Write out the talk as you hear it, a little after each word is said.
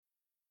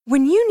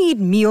When you need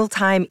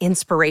mealtime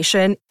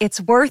inspiration,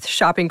 it's worth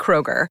shopping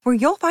Kroger, where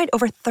you'll find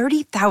over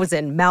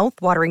 30,000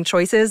 mouth-watering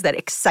choices that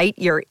excite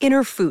your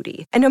inner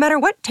foodie. And no matter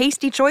what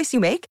tasty choice you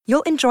make,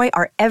 you'll enjoy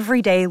our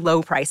everyday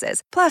low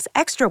prices, plus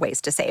extra ways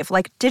to save,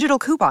 like digital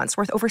coupons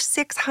worth over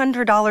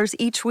 $600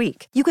 each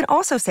week. You can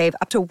also save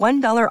up to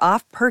 $1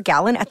 off per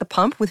gallon at the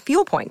pump with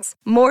fuel points.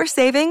 More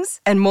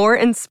savings and more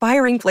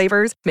inspiring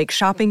flavors make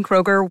shopping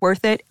Kroger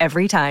worth it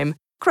every time.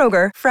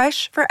 Kroger,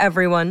 fresh for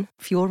everyone.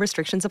 Fuel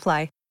restrictions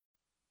apply.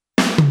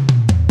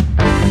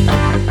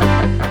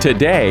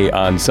 Today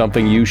on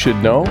Something You Should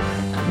Know,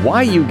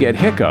 why you get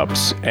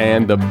hiccups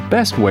and the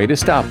best way to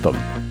stop them.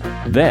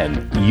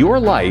 Then, your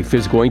life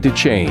is going to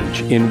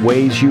change in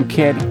ways you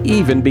can't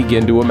even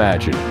begin to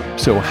imagine.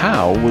 So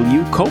how will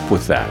you cope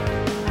with that?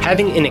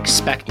 Having an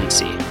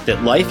expectancy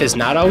that life is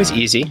not always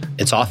easy,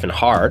 it's often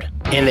hard,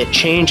 and that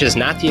change is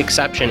not the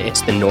exception,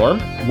 it's the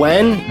norm.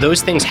 When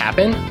those things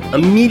happen,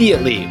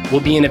 immediately we'll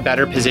be in a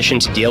better position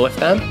to deal with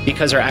them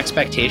because our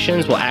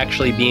expectations will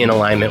actually be in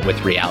alignment with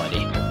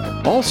reality.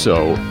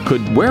 Also,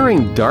 could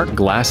wearing dark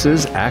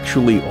glasses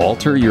actually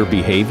alter your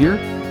behavior?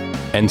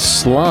 And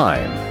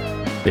slime.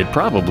 It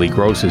probably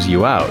grosses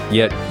you out,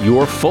 yet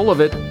you're full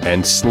of it,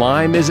 and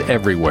slime is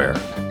everywhere.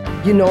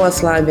 You know a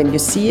slime when you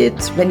see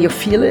it, when you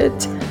feel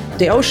it.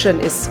 The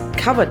ocean is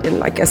covered in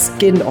like a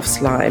skin of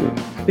slime,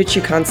 which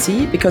you can't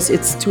see because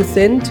it's too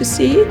thin to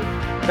see,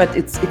 but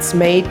it's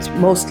made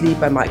mostly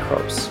by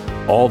microbes.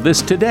 All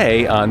this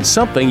today on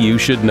Something You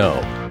Should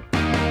Know.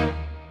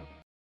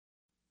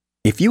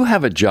 If you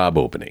have a job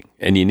opening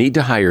and you need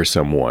to hire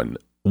someone,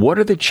 what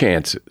are the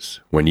chances,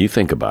 when you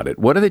think about it,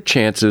 what are the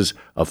chances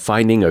of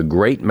finding a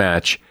great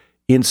match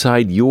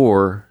inside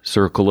your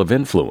circle of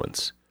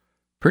influence?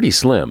 Pretty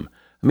slim.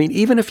 I mean,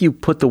 even if you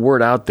put the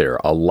word out there,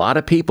 a lot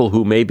of people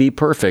who may be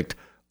perfect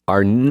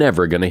are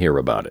never going to hear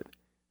about it.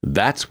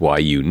 That's why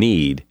you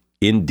need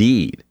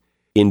Indeed.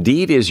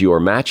 Indeed is your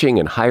matching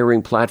and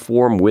hiring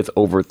platform with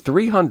over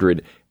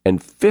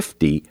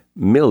 350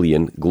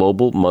 million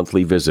global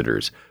monthly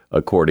visitors,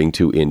 according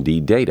to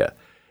Indeed data,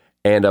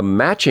 and a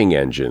matching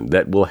engine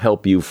that will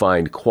help you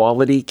find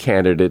quality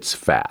candidates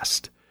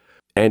fast.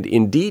 And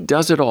Indeed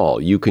does it all.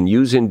 You can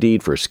use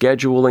Indeed for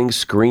scheduling,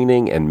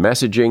 screening, and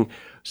messaging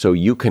so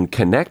you can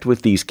connect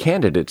with these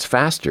candidates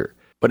faster.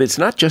 But it's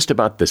not just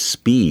about the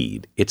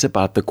speed, it's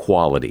about the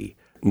quality.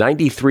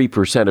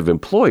 93% of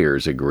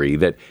employers agree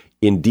that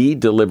Indeed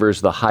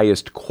delivers the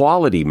highest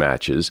quality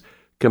matches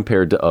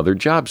compared to other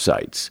job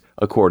sites,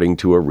 according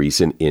to a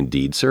recent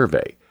Indeed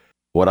survey.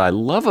 What I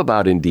love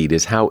about Indeed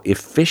is how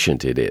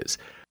efficient it is.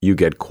 You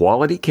get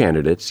quality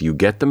candidates, you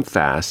get them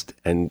fast,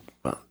 and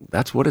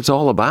that's what it's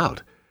all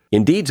about.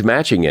 Indeed's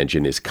matching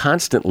engine is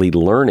constantly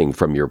learning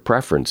from your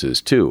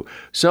preferences, too.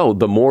 So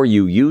the more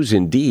you use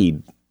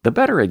Indeed, the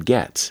better it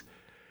gets.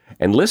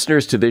 And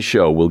listeners to this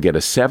show will get a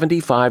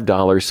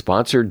 $75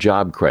 sponsored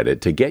job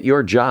credit to get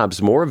your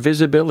jobs more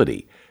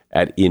visibility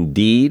at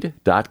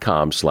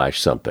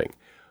Indeed.com/something.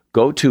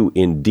 Go to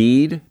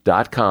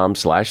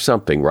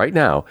Indeed.com/something right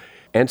now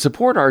and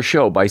support our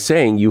show by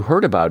saying you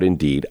heard about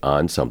Indeed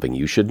on Something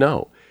You Should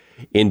Know.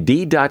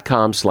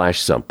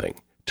 Indeed.com/something.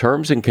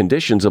 Terms and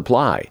conditions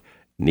apply.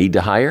 Need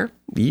to hire?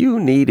 You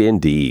need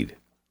Indeed.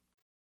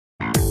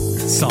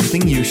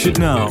 Something you should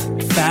know.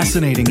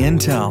 Fascinating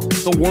intel,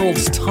 the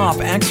world's top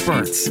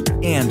experts,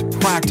 and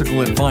practical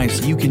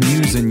advice you can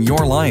use in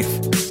your life.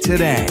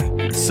 Today,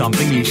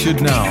 Something You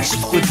Should Know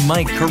with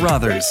Mike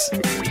Carruthers.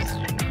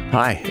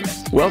 Hi,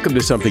 welcome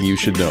to Something You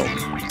Should Know.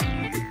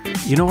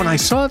 You know, when I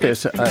saw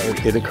this,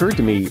 it occurred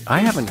to me, I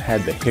haven't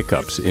had the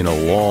hiccups in a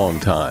long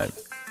time.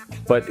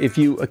 But if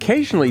you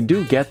occasionally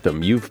do get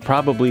them, you've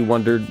probably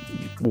wondered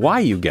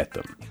why you get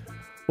them.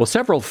 Well,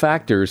 several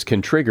factors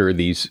can trigger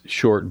these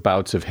short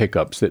bouts of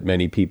hiccups that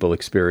many people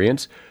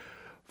experience.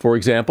 For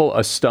example,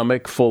 a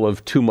stomach full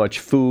of too much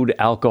food,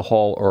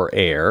 alcohol, or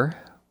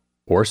air,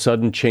 or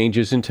sudden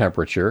changes in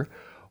temperature,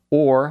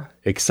 or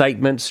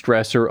excitement,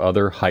 stress, or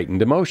other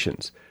heightened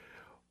emotions.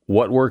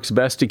 What works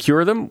best to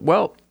cure them?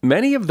 Well,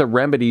 many of the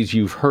remedies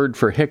you've heard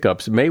for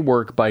hiccups may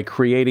work by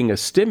creating a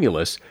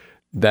stimulus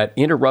that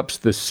interrupts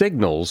the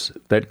signals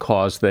that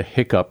cause the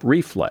hiccup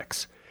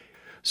reflex.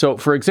 So,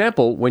 for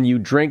example, when you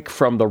drink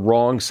from the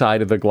wrong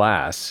side of the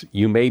glass,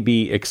 you may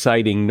be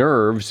exciting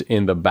nerves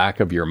in the back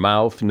of your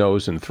mouth,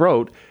 nose, and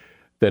throat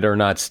that are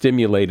not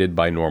stimulated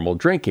by normal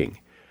drinking.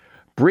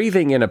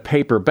 Breathing in a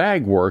paper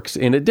bag works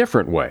in a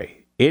different way.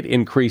 It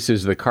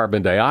increases the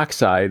carbon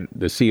dioxide,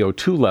 the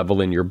CO2 level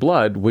in your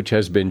blood, which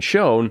has been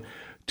shown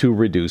to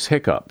reduce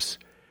hiccups.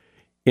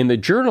 In the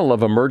Journal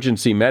of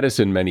Emergency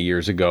Medicine many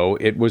years ago,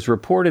 it was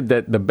reported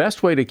that the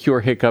best way to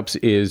cure hiccups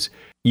is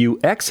you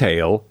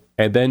exhale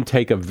and then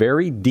take a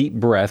very deep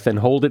breath and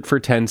hold it for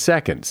 10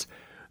 seconds.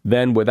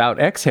 Then, without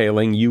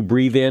exhaling, you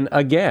breathe in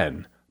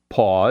again,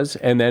 pause,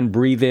 and then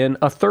breathe in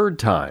a third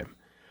time.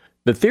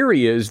 The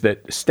theory is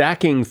that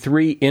stacking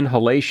 3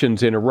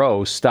 inhalations in a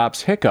row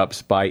stops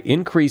hiccups by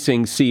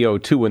increasing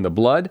CO2 in the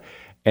blood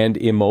and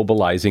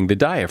immobilizing the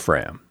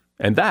diaphragm.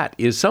 And that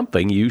is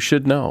something you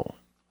should know.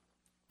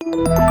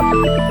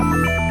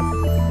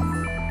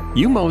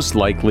 You most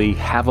likely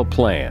have a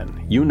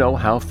plan. You know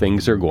how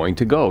things are going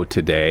to go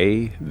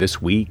today,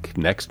 this week,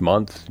 next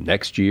month,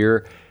 next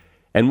year.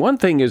 And one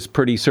thing is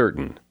pretty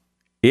certain.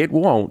 It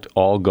won't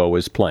all go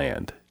as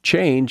planned.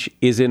 Change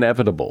is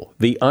inevitable.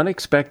 The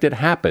unexpected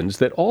happens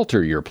that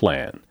alter your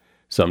plan.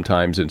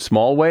 Sometimes in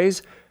small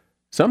ways,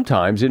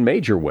 sometimes in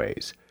major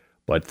ways.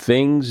 But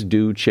things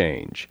do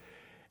change.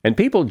 And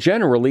people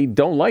generally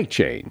don't like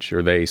change,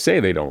 or they say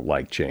they don't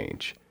like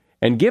change.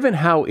 And given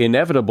how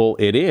inevitable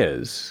it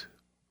is,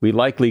 we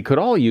likely could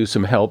all use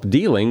some help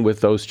dealing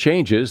with those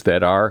changes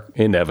that are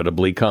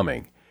inevitably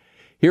coming.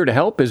 Here to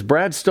help is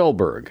Brad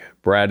Stulberg.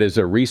 Brad is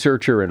a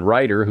researcher and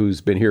writer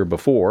who's been here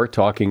before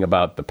talking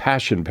about the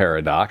passion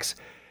paradox.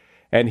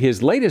 And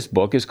his latest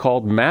book is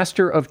called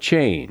Master of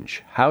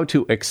Change: How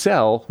to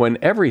Excel When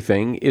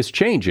Everything is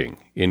Changing,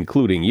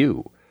 including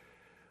you.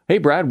 Hey,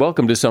 Brad,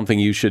 welcome to Something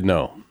You Should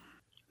Know.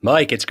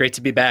 Mike, it's great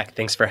to be back.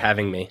 Thanks for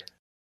having me.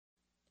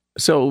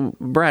 So,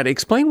 Brad,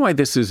 explain why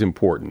this is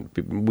important.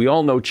 We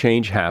all know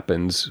change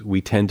happens. We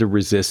tend to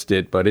resist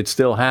it, but it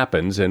still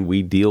happens, and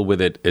we deal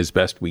with it as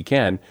best we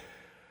can.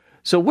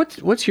 So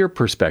what's your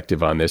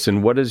perspective on this,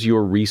 and what does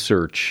your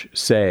research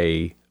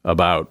say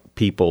about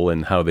people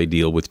and how they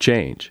deal with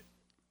change?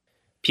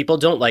 People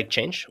don't like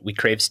change. We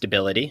crave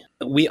stability.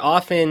 We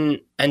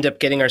often end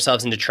up getting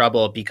ourselves into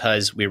trouble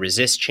because we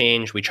resist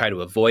change, we try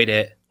to avoid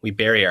it, we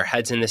bury our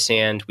heads in the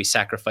sand, we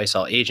sacrifice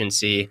all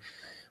agency,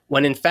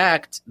 when in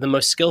fact, the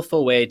most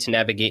skillful way to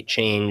navigate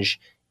change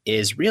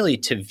is really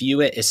to view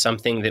it as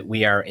something that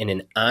we are in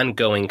an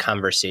ongoing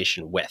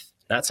conversation with,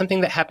 not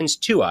something that happens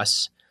to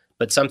us,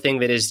 but something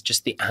that is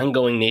just the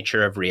ongoing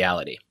nature of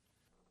reality.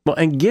 Well,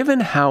 and given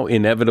how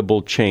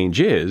inevitable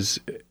change is,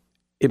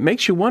 it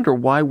makes you wonder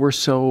why we're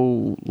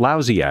so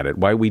lousy at it,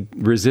 why we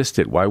resist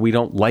it, why we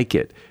don't like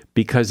it,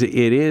 because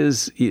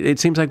it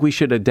seems like we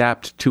should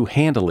adapt to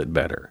handle it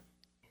better.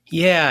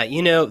 Yeah,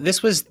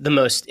 this was the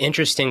most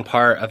interesting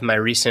part of my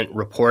recent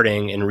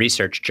reporting and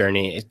research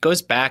journey. It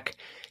goes back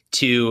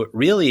to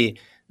really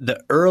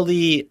the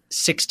early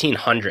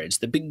 1600s,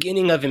 the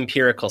beginning of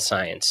empirical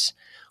science,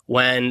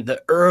 when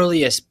the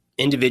earliest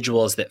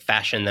individuals that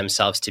fashioned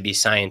themselves to be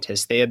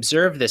scientists, they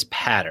observed this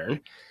pattern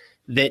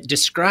that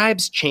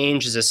describes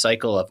change as a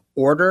cycle of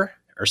order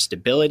or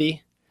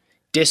stability,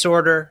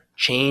 disorder,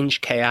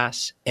 change,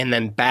 chaos, and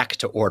then back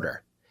to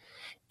order.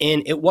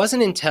 And it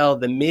wasn't until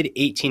the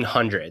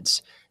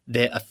mid-1800s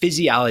that a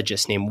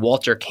physiologist named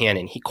Walter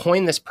Cannon, he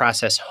coined this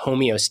process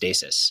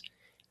homeostasis.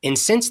 And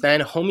since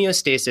then,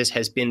 homeostasis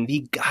has been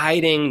the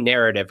guiding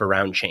narrative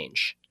around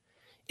change.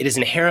 It is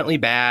inherently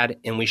bad,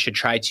 and we should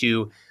try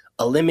to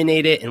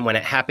eliminate it. And when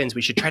it happens,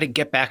 we should try to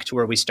get back to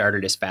where we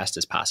started as fast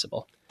as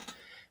possible.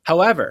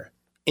 However,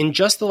 in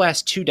just the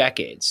last 2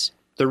 decades,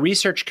 the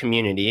research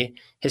community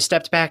has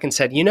stepped back and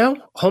said,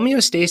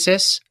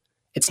 homeostasis,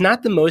 it's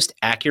not the most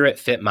accurate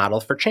fit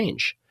model for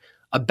change.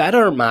 A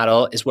better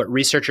model is what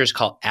researchers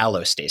call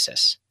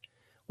allostasis,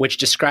 which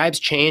describes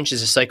change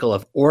as a cycle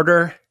of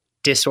order,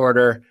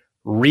 disorder,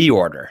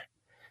 reorder.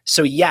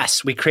 So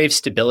yes, we crave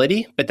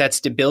stability, but that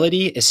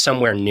stability is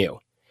somewhere new.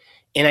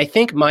 And I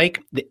think,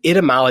 Mike, the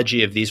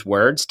etymology of these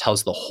words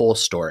tells the whole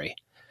story.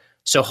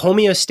 So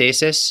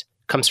homeostasis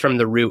comes from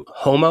the root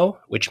homo,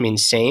 which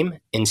means same,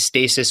 and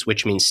stasis,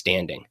 which means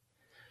standing.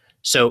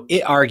 So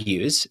it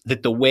argues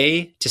that the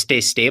way to stay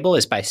stable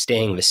is by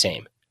staying the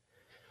same.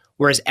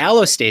 Whereas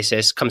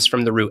allostasis comes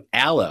from the root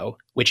allo,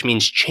 which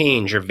means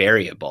change or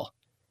variable,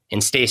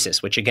 and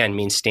stasis, which again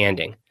means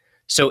standing.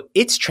 So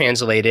it's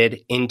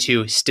translated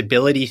into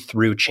stability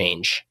through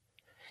change.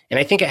 And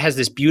I think it has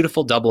this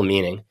beautiful double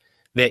meaning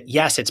that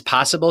yes, it's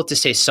possible to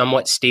stay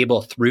somewhat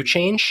stable through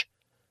change,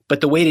 but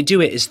the way to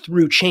do it is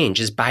through change,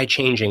 is by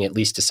changing at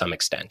least to some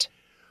extent.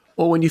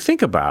 Well, when you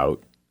think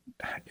about,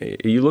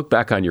 you look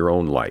back on your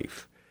own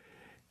life,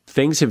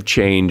 things have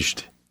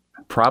changed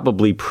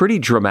probably pretty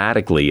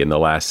dramatically in the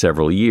last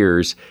several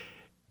years,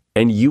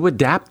 and you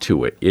adapt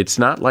to it. It's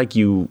not like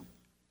you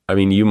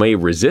may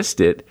resist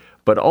it,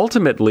 but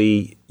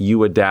ultimately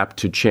you adapt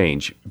to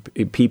change.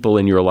 People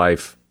in your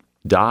life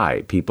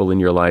die. People in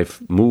your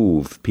life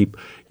move.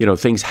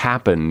 Things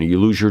happen. You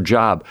lose your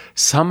job.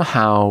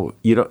 Somehow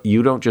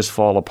you don't just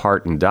fall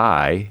apart and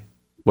die.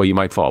 Well, you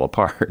might fall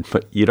apart,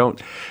 but you don't.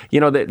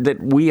 That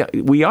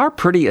we are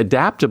pretty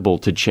adaptable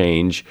to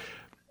change,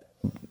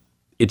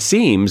 it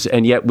seems,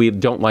 and yet we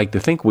don't like to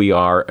think we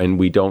are, and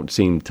we don't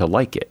seem to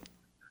like it.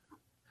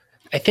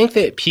 I think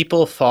that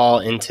people fall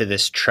into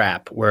this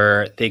trap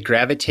where they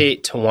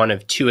gravitate to one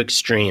of two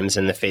extremes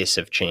in the face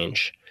of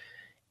change.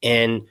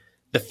 And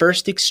the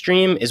first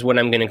extreme is what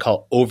I'm going to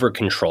call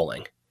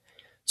over-controlling.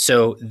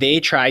 So they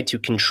try to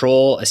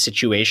control a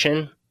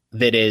situation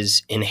that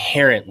is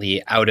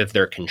inherently out of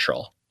their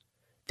control.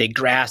 They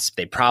grasp,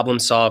 they problem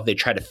solve, they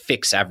try to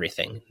fix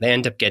everything. They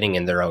end up getting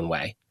in their own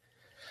way.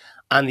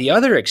 On the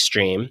other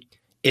extreme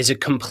is a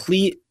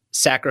complete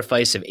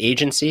sacrifice of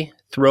agency,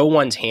 throw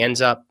one's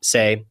hands up,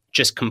 say,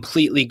 just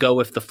completely go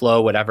with the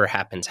flow, whatever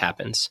happens,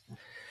 happens.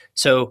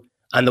 So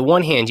on the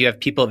one hand, you have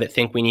people that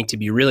think we need to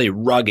be really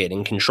rugged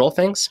and control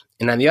things.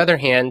 And on the other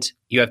hand,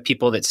 you have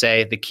people that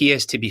say the key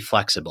is to be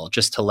flexible,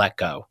 just to let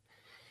go.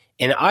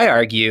 And I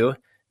argue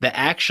that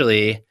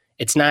actually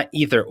it's not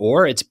either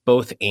or, it's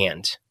both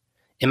and.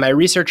 In my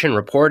research and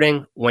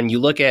reporting, when you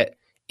look at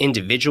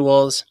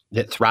individuals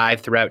that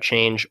thrive throughout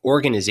change,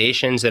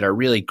 organizations that are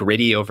really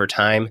gritty over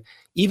time,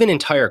 even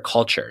entire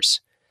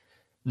cultures,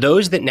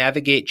 those that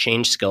navigate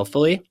change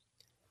skillfully,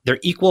 they're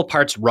equal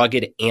parts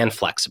rugged and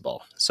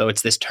flexible. So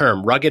it's this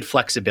term, rugged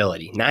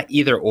flexibility, not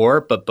either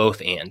or, but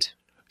both and.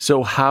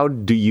 So how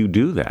do you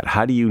do that?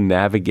 How do you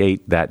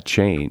navigate that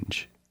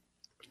change?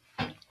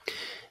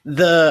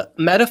 The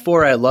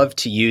metaphor I love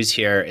to use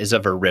here is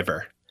of a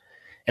river.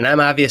 And I'm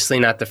obviously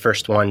not the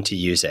first one to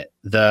use it.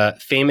 The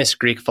famous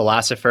Greek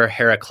philosopher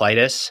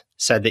Heraclitus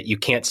said that you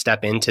can't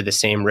step into the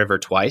same river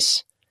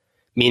twice,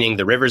 meaning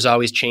the river's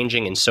always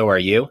changing and so are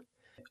you.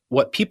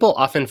 What people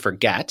often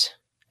forget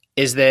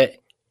is that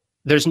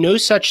there's no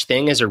such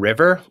thing as a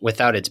river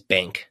without its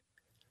bank.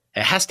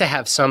 It has to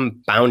have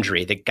some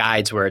boundary that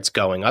guides where it's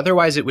going.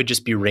 Otherwise, it would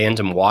just be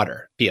random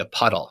water, be a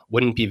puddle,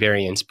 wouldn't be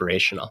very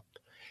inspirational.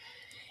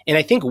 And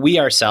I think we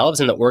ourselves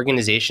and the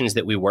organizations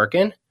that we work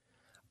in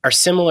are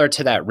similar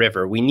to that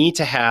river. We need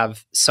to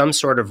have some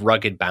sort of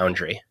rugged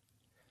boundary.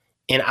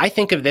 And I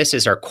think of this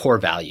as our core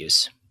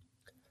values,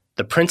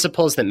 the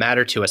principles that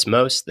matter to us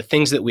most, the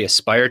things that we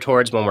aspire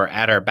towards when we're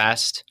at our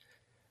best,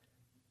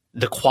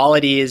 the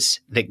qualities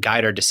that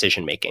guide our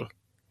decision-making.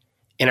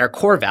 And our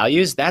core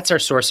values, that's our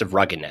source of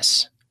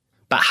ruggedness.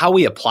 But how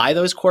we apply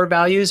those core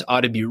values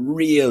ought to be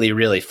really,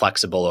 really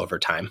flexible over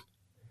time.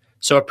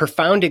 So a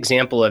profound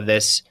example of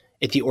this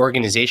at the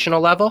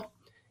organizational level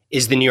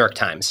is the New York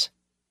Times.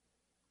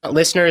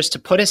 Listeners, to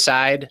put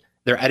aside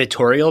their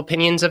editorial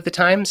opinions of the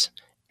Times,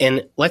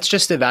 and let's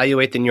just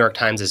evaluate the New York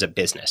Times as a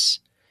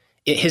business.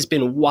 It has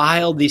been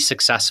wildly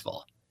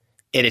successful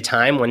at a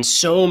time when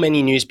so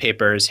many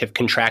newspapers have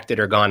contracted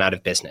or gone out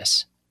of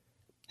business.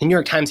 The New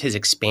York Times has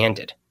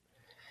expanded.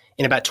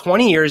 And about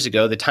 20 years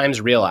ago, the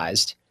Times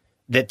realized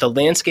that the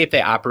landscape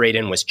they operate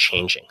in was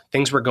changing.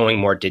 Things were going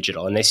more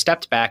digital. And they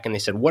stepped back and they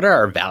said, what are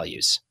our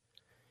values?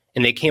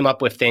 And they came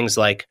up with things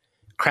like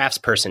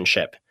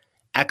craftspersonship,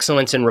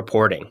 excellence in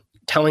reporting,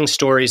 telling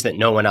stories that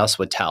no one else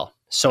would tell,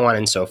 so on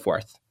and so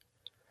forth.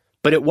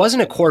 But it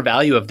wasn't a core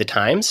value of the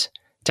Times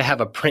to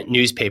have a print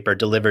newspaper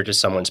delivered to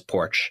someone's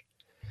porch.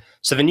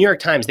 So the New York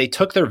Times, they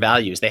took their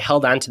values, they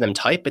held onto them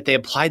tight, but they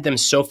applied them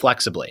so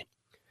flexibly.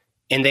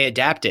 And they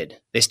adapted.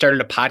 They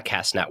started a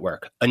podcast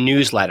network, a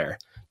newsletter,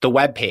 the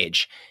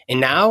webpage. And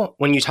now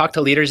when you talk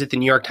to leaders at the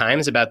New York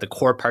Times about the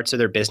core parts of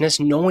their business,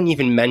 no one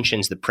even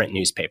mentions the print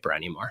newspaper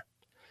anymore.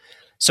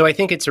 So I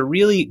think it's a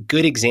really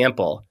good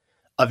example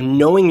of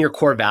knowing your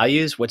core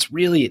values, what's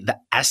really the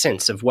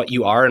essence of what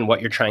you are and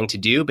what you're trying to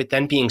do, but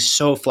then being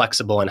so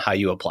flexible in how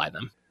you apply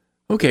them.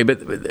 Okay, but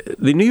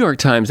the New York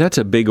Times, that's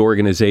a big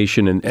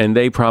organization, and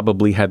they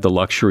probably had the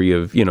luxury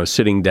of,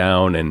 sitting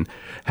down and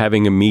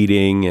having a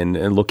meeting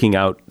and looking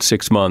out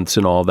 6 months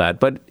and all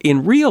that. But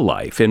in real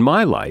life, in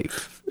my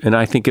life, and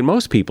I think in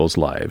most people's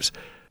lives,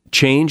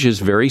 change is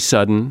very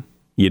sudden.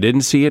 You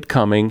didn't see it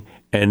coming,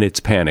 and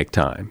it's panic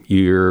time.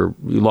 You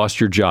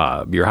lost your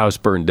job, your house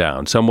burned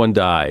down, someone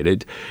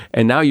died,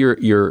 and now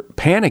you're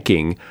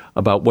panicking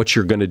about what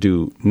you're going to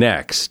do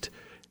next.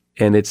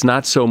 And it's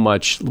not so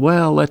much,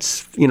 well, let's,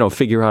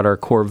 figure out our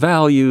core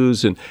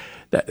values, and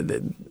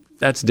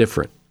that's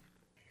different.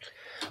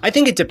 I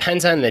think it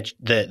depends on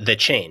the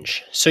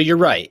change. So you're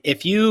right.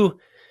 If you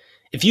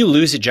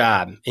lose a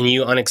job and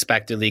you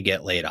unexpectedly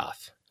get laid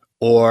off,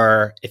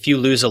 or if you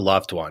lose a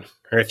loved one,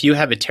 or if you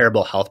have a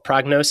terrible health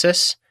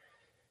prognosis,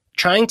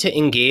 trying to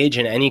engage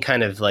in any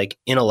kind of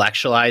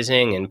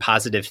intellectualizing and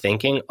positive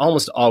thinking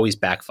almost always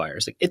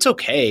backfires. It's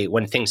okay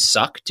when things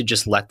suck to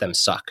just let them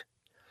suck.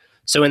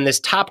 So in this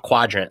top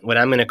quadrant, what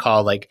I'm going to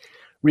call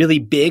really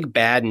big,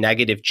 bad,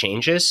 negative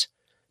changes,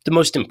 the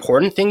most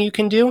important thing you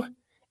can do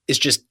is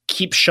just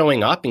keep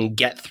showing up and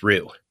get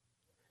through.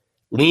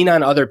 Lean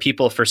on other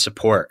people for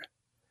support.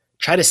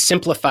 Try to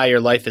simplify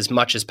your life as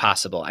much as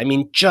possible.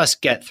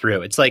 Just get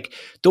through. It's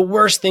the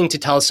worst thing to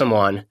tell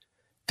someone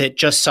that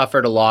just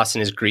suffered a loss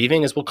and is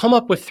grieving is, well, come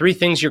up with 3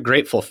 things you're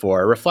grateful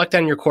for. Reflect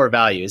on your core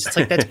values. It's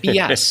that's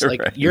BS.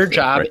 Right. Your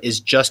job is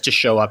just to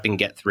show up and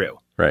get through.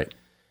 Right.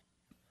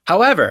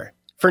 However,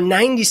 for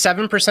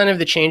 97% of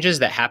the changes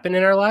that happen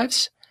in our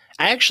lives,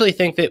 I actually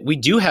think that we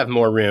do have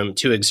more room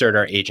to exert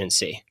our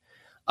agency.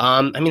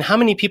 How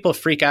many people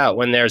freak out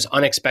when there's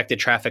unexpected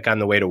traffic on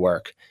the way to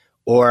work,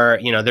 or,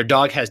 their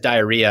dog has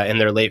diarrhea and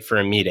they're late for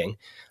a meeting?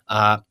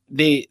 As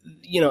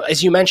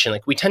you mentioned,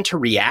 we tend to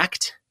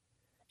react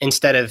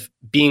instead of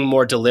being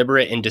more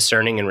deliberate and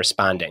discerning and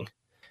responding.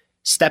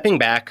 Stepping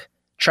back,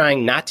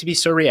 trying not to be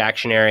so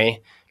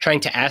reactionary, trying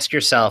to ask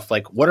yourself,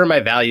 what are my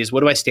values?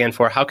 What do I stand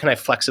for? How can I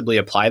flexibly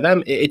apply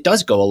them? It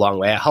does go a long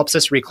way. It helps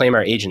us reclaim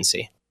our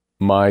agency.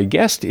 My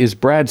guest is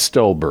Brad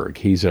Stulberg.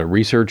 He's a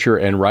researcher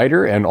and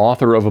writer and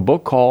author of a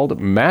book called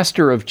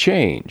Master of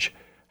Change: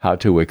 How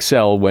to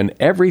Excel When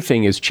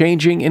Everything is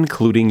Changing,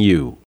 Including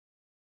You.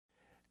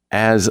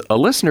 As a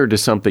listener to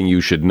Something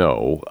You Should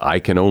Know, I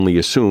can only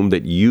assume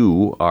that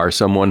you are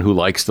someone who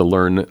likes to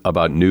learn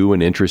about new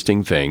and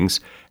interesting things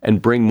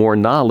and bring more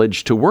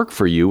knowledge to work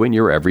for you in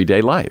your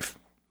everyday life.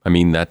 I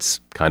mean, that's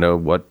kind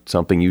of what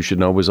Something You Should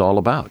Know is all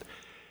about.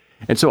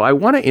 And so I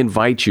want to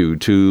invite you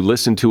to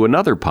listen to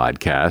another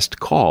podcast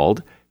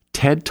called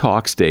TED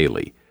Talks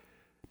Daily.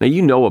 Now,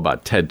 you know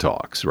about TED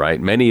Talks,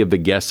 right? Many of the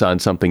guests on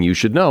Something You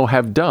Should Know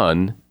have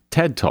done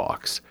TED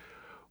Talks.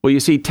 Well, you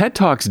see, TED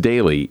Talks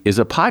Daily is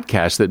a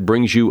podcast that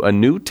brings you a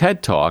new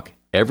TED Talk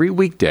every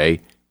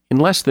weekday in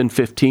less than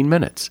 15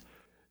 minutes.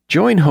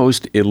 Join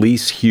host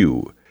Elise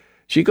Hu.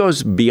 She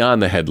goes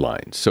beyond the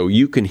headlines so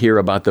you can hear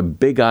about the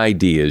big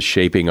ideas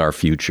shaping our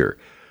future.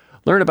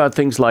 Learn about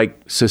things like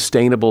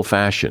sustainable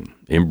fashion,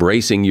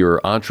 embracing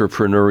your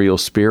entrepreneurial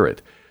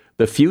spirit,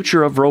 the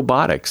future of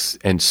robotics,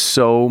 and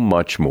so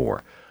much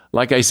more.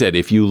 Like I said,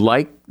 if you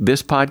like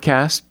this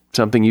podcast,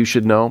 Something You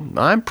Should Know,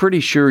 I'm pretty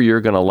sure you're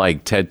going to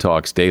like TED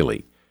Talks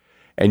Daily.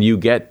 And you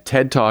get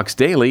TED Talks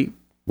Daily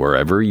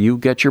wherever you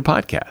get your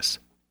podcasts.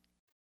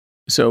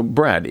 So,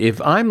 Brad, if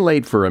I'm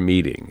late for a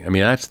meeting, I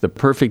mean, that's the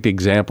perfect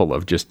example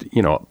of just,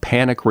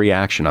 panic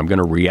reaction. I'm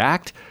going to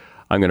react.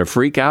 I'm going to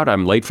freak out.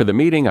 I'm late for the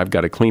meeting. I've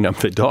got to clean up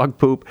the dog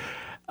poop.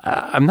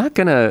 I'm not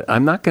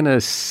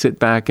gonna sit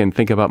back and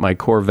think about my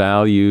core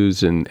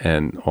values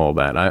and all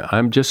that.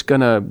 I'm just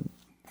going to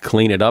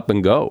clean it up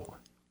and go.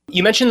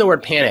 You mentioned the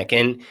word panic,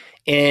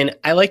 and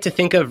I like to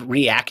think of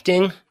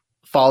reacting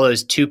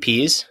follows 2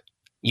 Ps.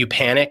 You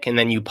panic and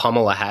then you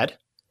pummel ahead.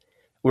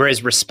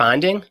 Whereas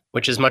responding,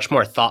 which is much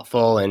more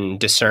thoughtful and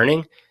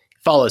discerning,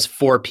 follows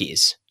 4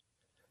 Ps.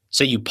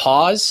 So you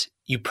pause,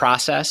 you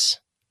process,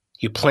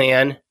 you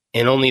plan,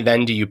 and only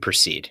then do you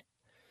proceed.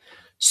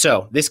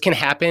 So this can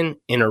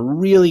happen in a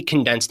really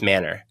condensed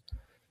manner.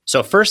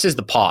 So first is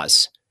the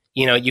pause.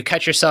 You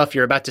catch yourself,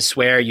 you're about to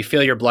swear, you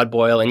feel your blood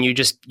boil, and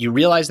you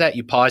realize that,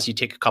 you pause, you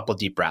take a couple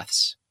deep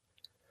breaths.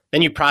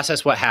 Then you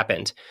process what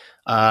happened.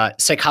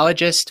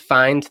 Psychologists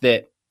find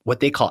that what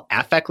they call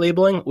affect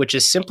labeling, which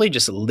is simply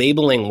just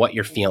labeling what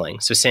you're feeling.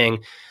 So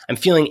saying, I'm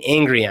feeling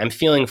angry, I'm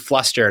feeling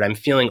flustered, I'm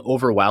feeling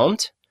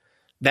overwhelmed,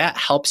 that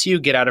helps you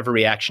get out of a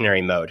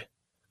reactionary mode.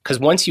 Because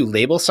once you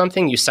label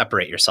something, you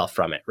separate yourself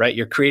from it, right?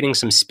 You're creating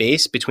some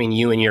space between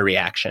you and your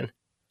reaction.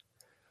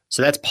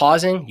 So that's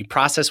pausing, you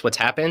process what's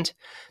happened,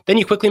 then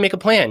you quickly make a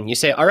plan. You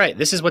say, all right,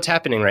 this is what's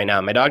happening right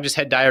now. My dog just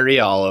had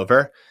diarrhea all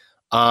over.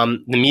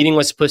 The meeting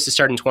was supposed to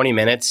start in 20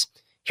 minutes.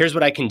 Here's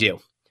what I can do.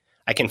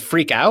 I can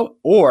freak out,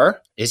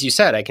 or as you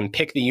said, I can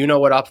pick the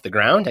you-know-what off the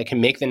ground. I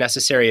can make the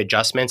necessary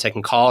adjustments. I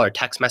can call or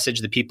text message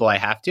the people I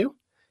have to,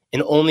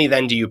 and only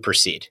then do you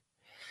proceed.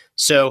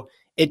 So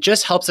it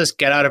just helps us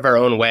get out of our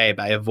own way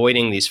by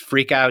avoiding these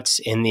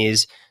freakouts in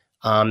these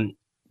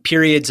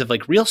periods of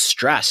real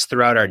stress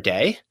throughout our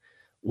day,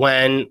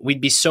 when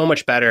we'd be so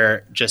much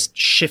better just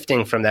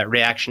shifting from that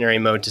reactionary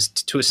mode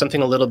to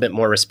something a little bit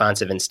more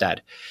responsive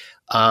instead.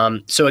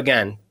 So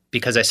again,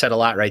 because I said a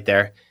lot right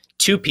there,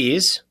 2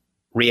 Ps,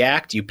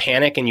 react, you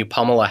panic and you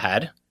pummel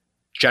ahead.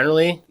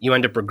 Generally, you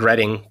end up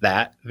regretting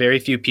that. Very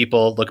few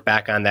people look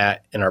back on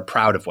that and are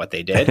proud of what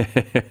they did.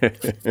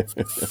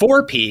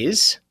 4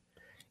 Ps,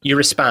 you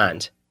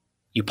respond.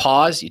 You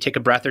pause, you take a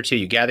breath or two,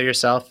 you gather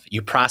yourself,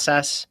 you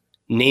process.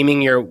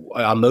 Naming your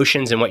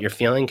emotions and what you're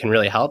feeling can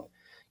really help.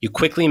 You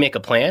quickly make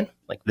a plan,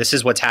 this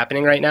is what's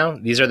happening right now.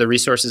 These are the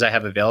resources I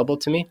have available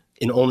to me,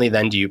 and only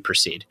then do you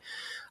proceed.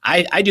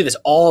 I do this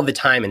all the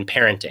time in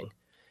parenting.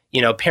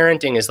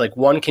 Parenting is like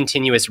one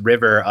continuous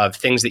river of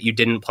things that you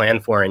didn't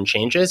plan for and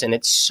changes, and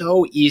it's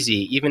so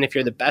easy, even if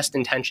you're the best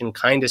intentioned,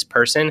 kindest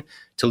person,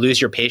 to lose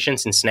your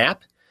patience and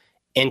snap.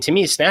 And to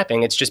me,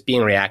 snapping, it's just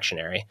being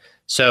reactionary.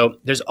 So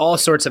there's all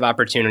sorts of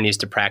opportunities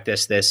to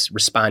practice this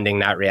responding,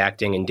 not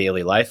reacting in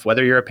daily life,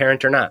 whether you're a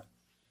parent or not.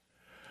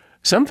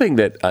 Something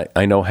that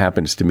I know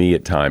happens to me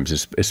at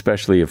times,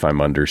 especially if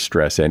I'm under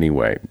stress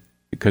anyway,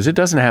 because it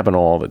doesn't happen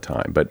all the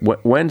time. But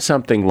when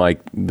something like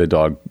the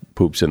dog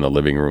poops in the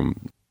living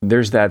room,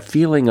 there's that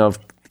feeling of,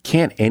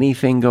 can't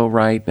anything go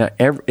right? Now,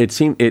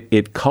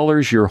 it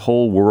colors your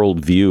whole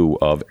worldview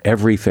of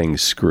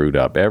everything's screwed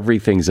up,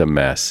 everything's a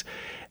mess,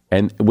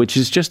 and which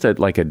is just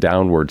like a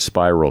downward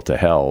spiral to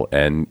hell.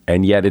 And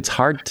yet it's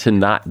hard to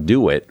not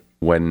do it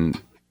when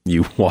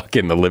you walk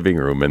in the living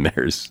room and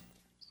there's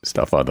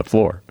stuff on the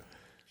floor.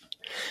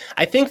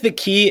 I think the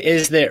key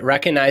is that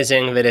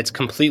recognizing that it's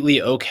completely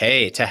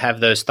okay to have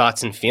those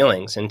thoughts and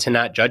feelings and to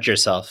not judge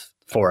yourself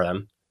for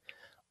them.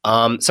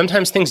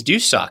 Sometimes things do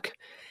suck.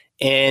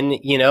 And,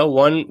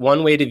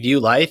 one way to view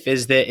life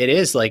is that it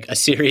is like a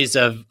series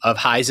of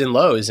highs and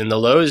lows, and the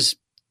lows,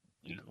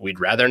 we'd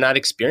rather not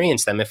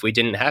experience them if we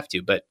didn't have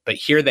to, but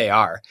here they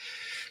are.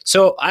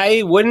 So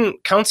I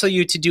wouldn't counsel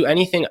you to do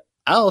anything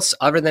else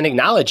other than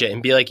acknowledge it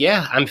and be like,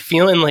 yeah, I'm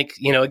feeling like,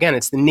 again,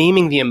 it's the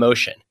naming the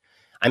emotion.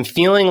 I'm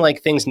feeling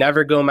like things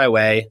never go my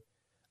way.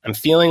 I'm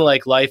feeling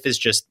like life is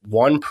just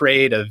one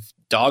parade of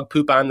dog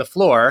poop on the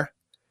floor.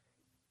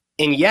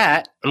 And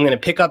yet I'm going to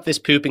pick up this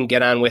poop and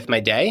get on with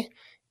my day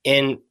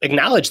and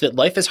acknowledge that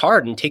life is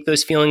hard and take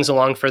those feelings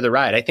along for the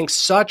ride. I think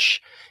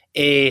such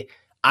a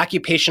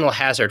occupational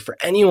hazard for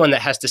anyone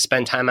that has to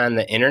spend time on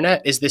the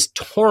internet is this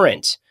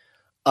torrent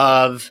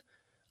of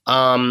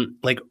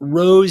like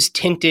rose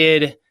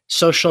tinted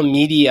social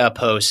media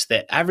posts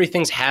that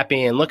everything's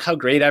happy and look how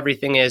great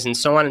everything is and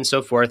so on and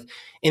so forth.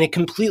 And it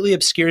completely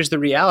obscures the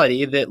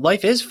reality that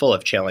life is full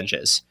of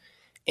challenges.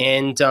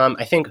 And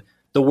I think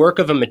the work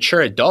of a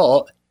mature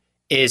adult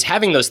is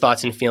having those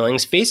thoughts and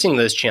feelings, facing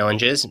those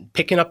challenges,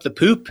 picking up the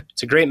poop.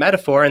 It's a great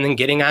metaphor, and then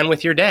getting on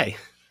with your day.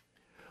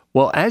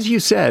 Well, as you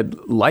said,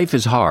 life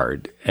is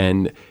hard.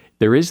 And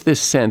there is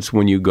this sense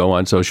when you go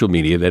on social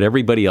media that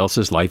everybody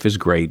else's life is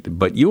great,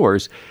 but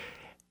yours.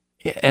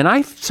 And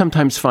I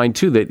sometimes find,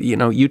 too, that,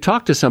 you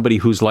talk to somebody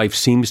whose life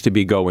seems to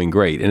be going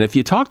great. And if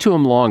you talk to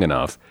them long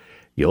enough,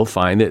 you'll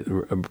find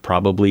that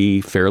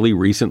probably fairly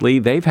recently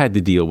they've had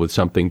to deal with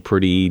something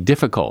pretty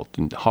difficult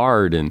and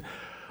hard and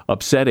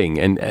upsetting.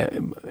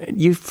 And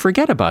you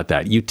forget about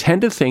that. You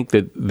tend to think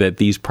that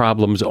these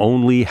problems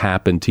only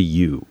happen to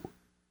you.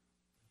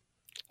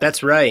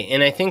 That's right.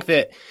 And I think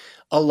that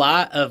a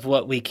lot of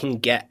what we can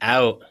get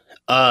out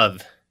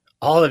of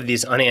all of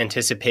these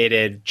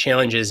unanticipated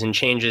challenges and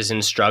changes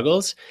and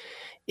struggles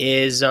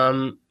is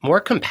more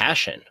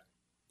compassion.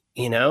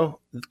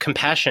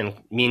 Compassion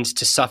means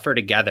to suffer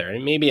together.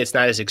 And maybe it's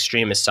not as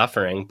extreme as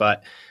suffering,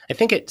 but I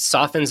think it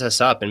softens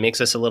us up and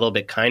makes us a little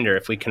bit kinder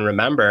if we can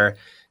remember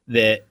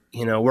that,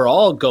 we're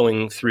all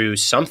going through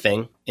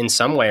something in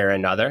some way or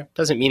another.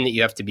 Doesn't mean that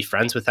you have to be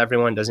friends with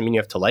everyone. Doesn't mean you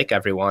have to like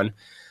everyone.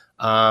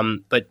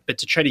 But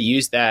to try to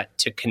use that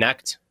to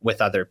connect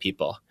with other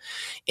people.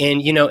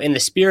 And, in the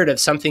spirit of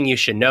something you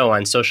should know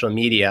on social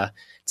media,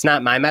 it's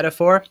not my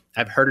metaphor.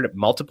 I've heard it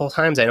multiple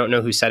times. I don't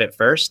know who said it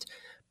first,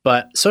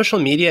 but social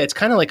media, it's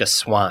kind of like a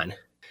swan.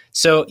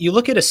 So you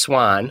look at a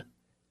swan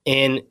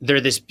and they're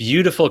this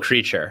beautiful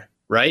creature,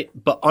 right?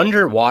 But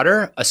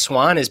underwater, a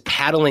swan is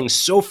paddling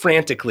so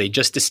frantically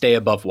just to stay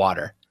above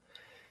water.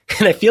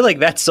 And I feel like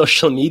that's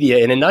social media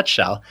in a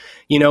nutshell.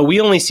 We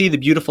only see the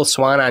beautiful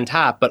swan on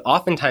top, but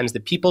oftentimes the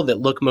people that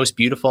look most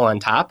beautiful on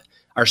top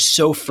are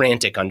so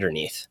frantic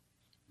underneath.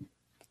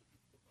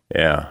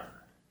 Yeah.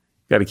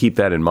 Got to keep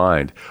that in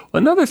mind.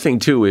 Well, another thing,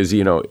 too, is,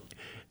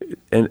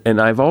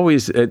 and I've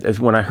always,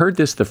 when I heard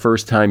this the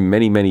first time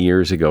many, many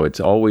years ago, it's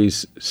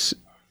always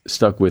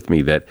stuck with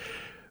me that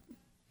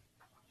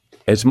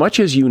as much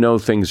as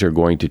things are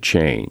going to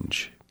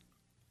change,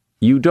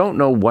 you don't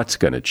know what's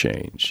going to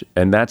change.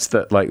 And that's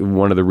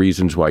one of the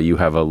reasons why you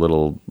have a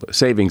little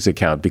savings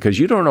account, because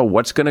you don't know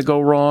what's going to go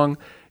wrong.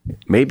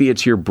 Maybe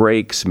it's your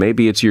brakes,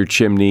 maybe it's your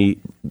chimney,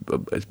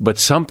 but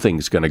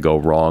something's going to go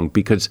wrong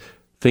because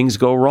things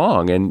go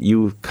wrong. And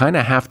you kind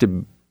of have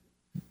to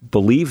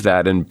believe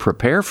that and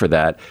prepare for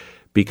that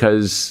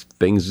because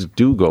things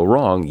do go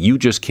wrong. You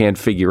just can't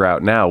figure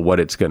out now what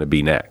it's going to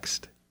be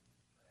next.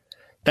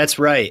 That's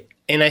right.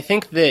 And I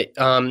think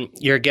that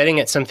you're getting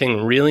at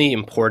something really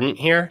important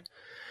here,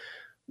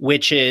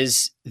 which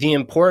is the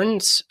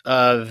importance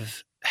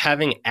of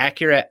having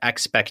accurate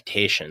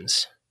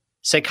expectations.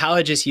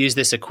 Psychologists use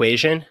this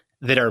equation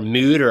that our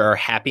mood or our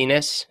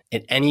happiness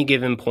at any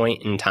given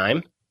point in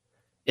time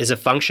is a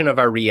function of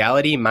our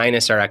reality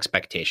minus our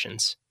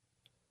expectations.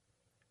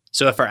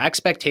 So if our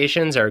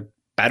expectations are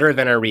better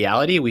than our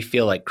reality, we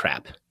feel like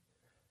crap.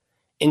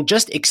 And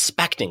just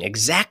expecting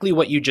exactly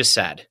what you just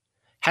said,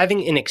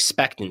 having an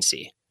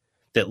expectancy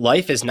that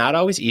life is not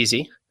always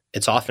easy,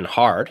 it's often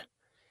hard,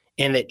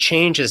 and that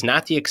change is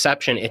not the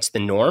exception, it's the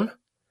norm.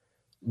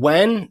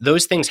 When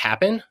those things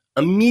happen,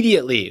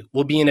 immediately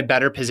we'll be in a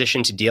better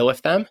position to deal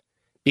with them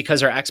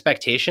because our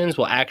expectations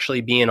will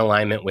actually be in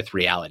alignment with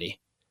reality.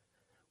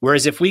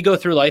 Whereas if we go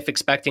through life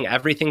expecting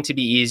everything to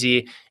be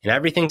easy and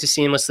everything to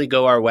seamlessly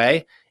go our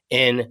way,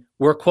 and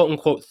we're quote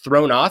unquote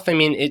thrown off,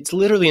 it's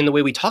literally in the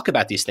way we talk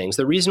about these things.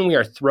 The reason we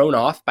are thrown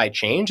off by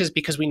change is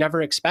because we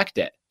never expect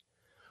it.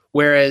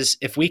 Whereas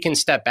if we can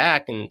step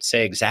back and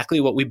say exactly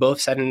what we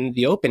both said in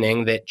the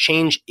opening, that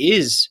change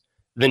is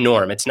the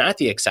norm, it's not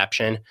the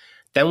exception,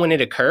 then when it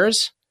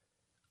occurs,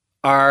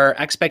 our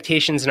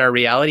expectations and our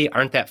reality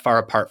aren't that far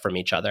apart from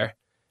each other.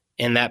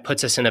 And that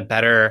puts us in a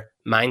better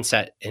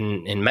mindset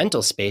and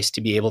mental space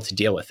to be able to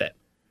deal with it.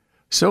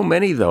 So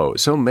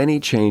many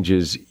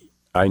changes,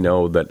 I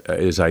know that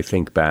as I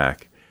think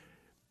back,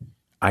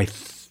 I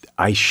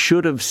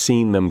should have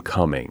seen them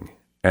coming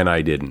and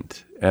I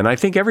didn't. And I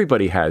think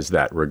everybody has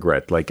that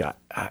regret. Like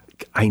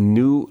I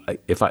knew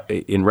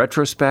in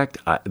retrospect,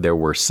 there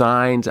were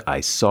signs,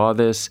 I saw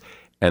this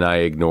and I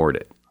ignored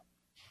it.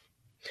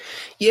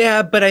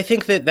 Yeah, but I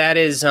think that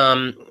is,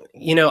 I'm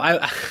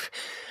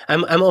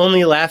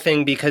only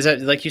laughing because,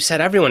 like you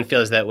said, everyone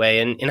feels that way.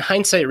 And in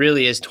hindsight,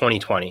 really is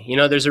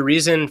 20/20. There's a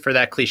reason for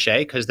that cliche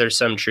because there's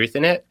some truth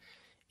in it.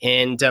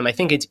 And I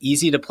think it's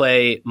easy to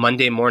play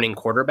Monday morning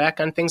quarterback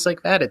on things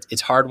like that.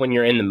 It's hard when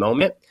you're in the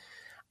moment.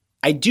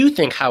 I do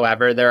think,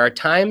 however, there are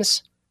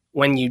times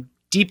when you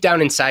deep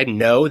down inside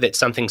know that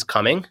something's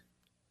coming,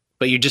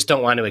 but you just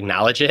don't want to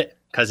acknowledge it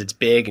because it's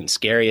big and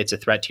scary. It's a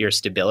threat to your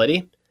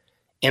stability.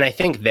 And I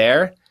think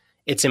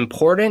it's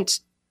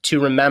important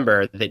to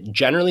remember that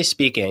generally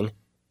speaking,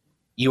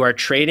 you are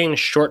trading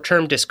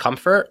short-term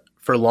discomfort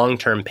for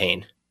long-term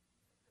pain.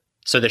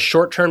 So the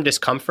short-term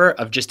discomfort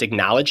of just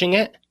acknowledging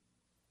it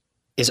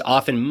is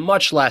often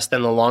much less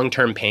than the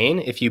long-term pain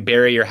if you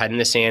bury your head in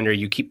the sand or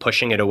you keep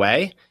pushing it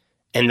away.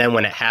 And then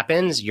when it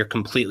happens, you're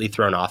completely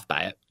thrown off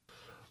by it.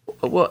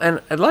 Well,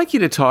 and I'd like you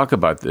to talk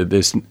about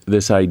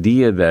this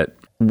idea that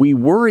we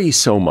worry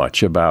so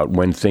much about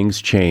when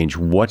things change.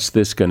 What's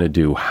this going to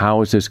do?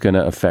 How is this going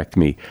to affect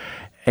me?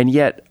 And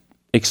yet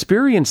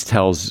experience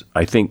tells,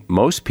 I think,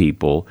 most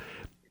people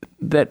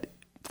that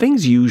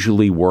things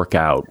usually work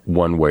out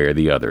one way or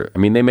the other. I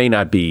mean, they may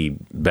not be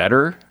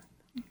better,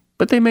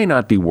 but they may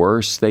not be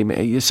worse. They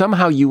may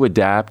somehow you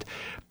adapt.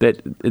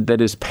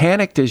 That as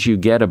panicked as you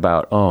get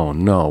about, oh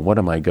no, what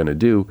am I going to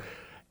do?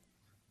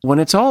 When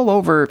it's all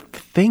over,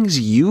 things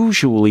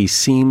usually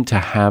seem to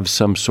have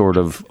some sort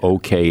of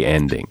okay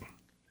ending.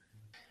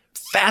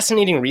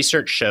 Fascinating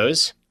research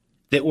shows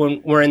that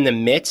when we're in the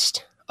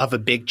midst of a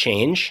big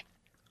change,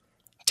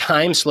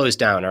 time slows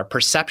down. Our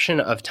perception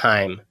of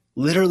time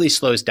literally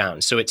slows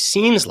down. So it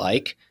seems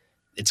like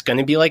it's going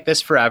to be like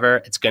this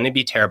forever. It's going to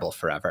be terrible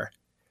forever.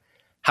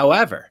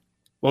 However,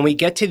 when we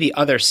get to the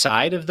other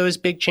side of those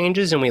big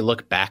changes and we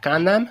look back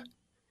on them,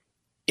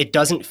 it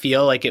doesn't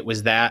feel like it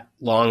was that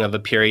long of a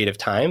period of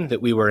time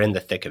that we were in the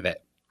thick of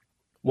it.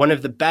 One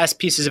of the best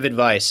pieces of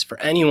advice for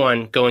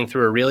anyone going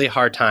through a really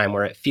hard time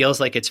where it feels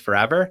like it's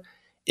forever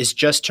is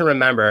just to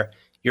remember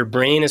your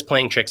brain is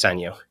playing tricks on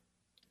you.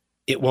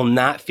 It will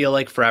not feel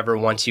like forever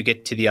once you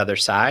get to the other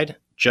side.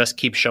 Just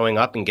keep showing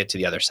up and get to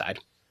the other side.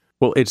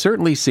 Well, it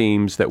certainly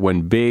seems that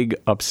when big,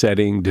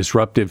 upsetting,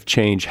 disruptive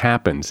change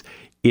happens,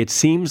 it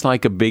seems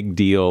like a big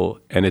deal,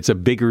 and it's a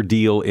bigger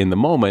deal in the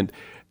moment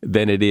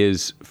than it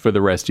is for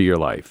the rest of your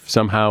life.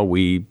 Somehow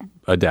we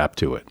adapt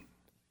to it.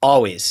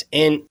 Always.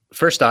 And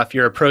first off,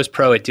 you're a pro's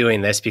pro at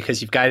doing this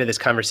because you've guided this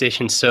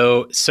conversation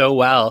so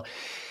well.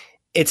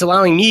 It's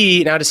allowing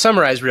me now to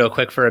summarize real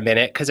quick for a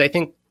minute, because I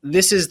think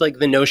this is like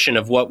the notion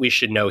of what we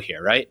should know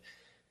here, right?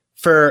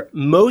 For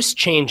most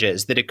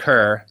changes that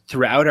occur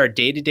throughout our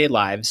day-to-day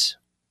lives,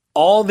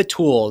 all the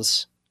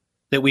tools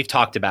that we've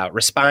talked about,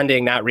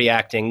 responding, not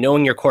reacting,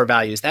 knowing your core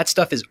values, that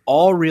stuff is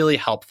all really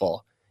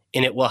helpful,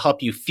 and it will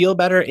help you feel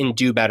better and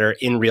do better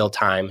in real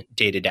time,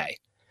 day to day.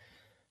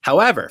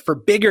 However, for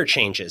bigger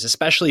changes,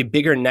 especially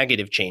bigger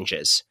negative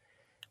changes,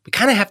 we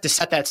kind of have to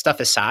set that stuff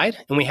aside,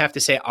 and we have to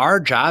say our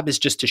job is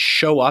just to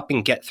show up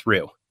and get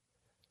through.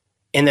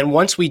 And then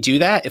once we do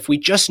that, if we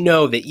just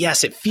know that,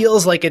 yes, it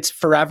feels like it's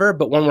forever,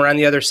 but when we're on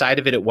the other side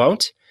of it, it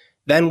won't,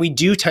 then we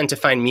do tend to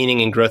find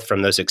meaning and growth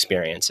from those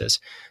experiences.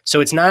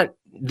 So it's not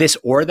this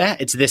or that,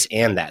 it's this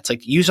and that. It's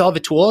like use all the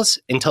tools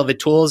until the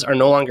tools are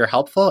no longer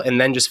helpful, and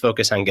then just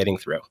focus on getting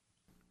through.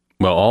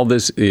 Well, all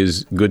this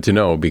is good to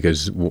know,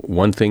 because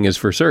one thing is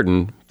for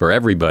certain, for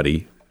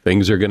everybody,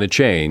 things are going to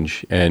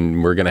change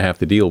and we're going to have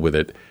to deal with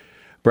it.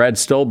 Brad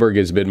Stulberg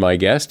has been my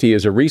guest. He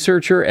is a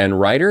researcher and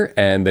writer,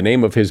 and the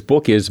name of his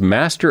book is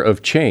Master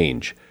of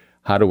Change: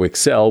 How to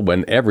Excel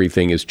When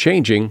Everything is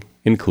Changing,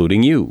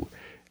 Including You.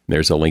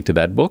 There's a link to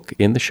that book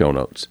in the show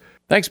notes.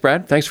 Thanks,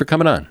 Brad. Thanks for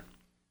coming on.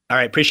 All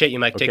right. Appreciate you,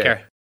 Mike. Okay. Take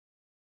care.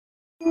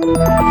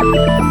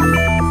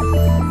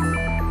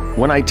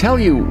 When I tell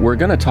you we're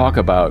going to talk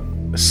about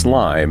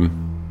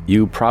slime,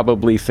 you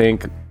probably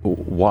think,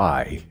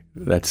 why?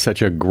 That's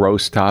such a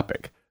gross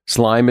topic.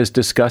 Slime is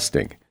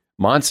disgusting.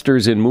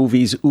 Monsters in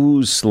movies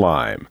ooze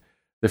slime.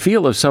 The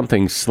feel of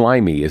something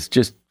slimy is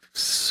just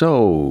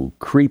so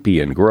creepy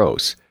and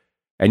gross.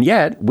 And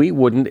yet, we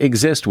wouldn't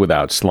exist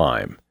without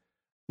slime.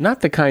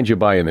 Not the kind you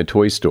buy in the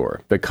toy store,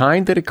 the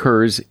kind that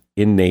occurs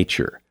in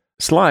nature.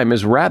 Slime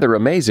is rather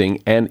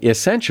amazing and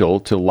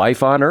essential to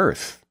life on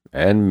Earth,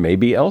 and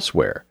maybe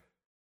elsewhere.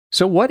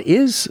 So what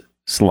is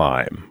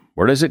slime?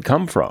 Where does it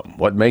come from?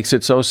 What makes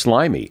it so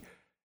slimy?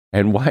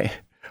 And why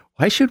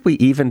should we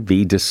even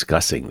be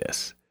discussing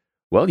this?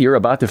 Well, you're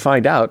about to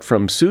find out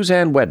from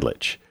Suzanne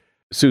Wedlich.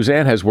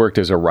 Suzanne has worked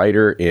as a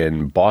writer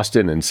in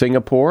Boston and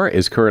Singapore,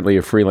 is currently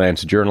a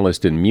freelance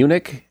journalist in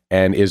Munich,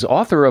 and is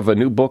author of a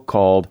new book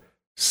called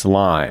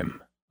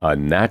Slime: A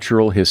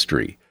Natural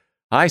History.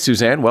 Hi,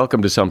 Suzanne.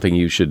 Welcome to Something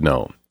You Should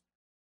Know.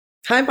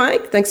 Hi,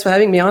 Mike. Thanks for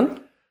having me on.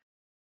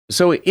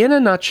 So in a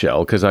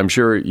nutshell, because I'm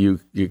sure you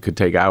could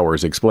take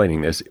hours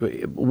explaining this,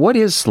 what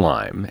is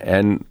slime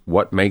and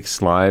what makes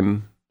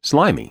slime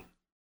slimy?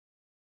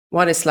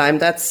 What is slime?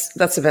 That's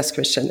the best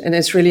question, and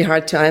it's really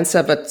hard to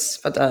answer. But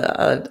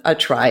I'll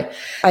try.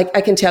 I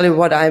can tell you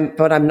what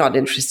I'm not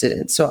interested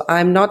in. So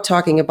I'm not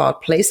talking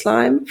about play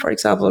slime, for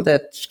example,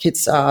 that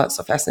kids are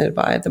so fascinated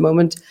by at the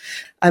moment.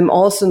 I'm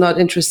also not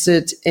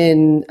interested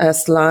in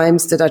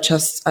slimes that are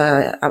just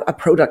a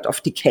product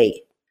of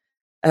decay.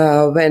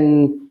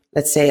 When,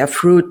 let's say, a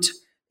fruit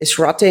is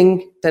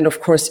rotting, then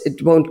of course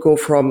it won't go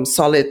from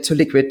solid to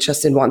liquid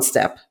just in one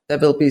step. There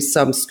will be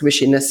some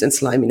squishiness and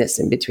sliminess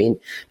in between,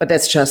 but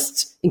that's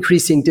just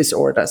increasing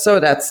disorder. So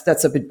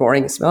that's a bit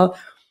boring as well.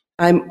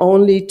 I'm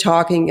only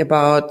talking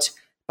about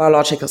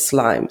biological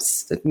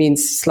slimes. That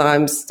means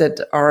slimes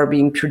that are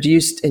being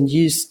produced and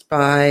used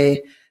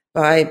by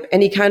by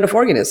any kind of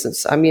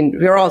organisms. I mean,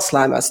 we're all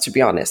slimers, to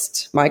be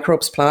honest.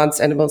 Microbes, plants,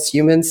 animals,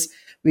 humans,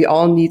 we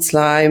all need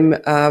slime.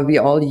 We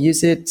all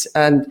use it.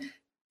 And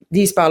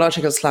these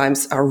biological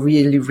slimes are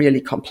really,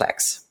 really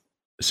complex.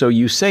 So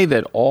you say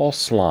that all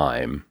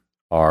slime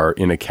are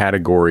in a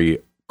category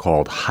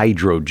called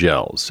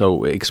hydrogels.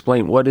 So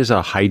explain, what is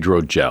a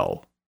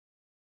hydrogel?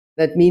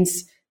 That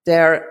means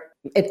they're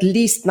at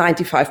least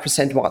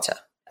 95% water.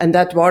 And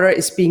that water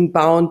is being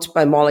bound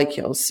by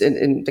molecules.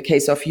 In the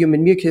case of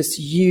human mucus,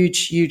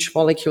 huge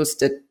molecules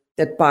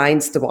that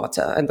binds the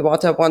water. And the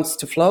water wants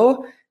to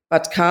flow,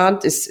 but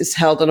can't, is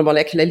held on a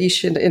molecular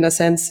leash in a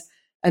sense.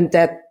 And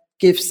that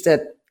gives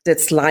that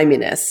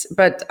sliminess.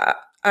 But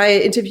I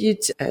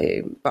interviewed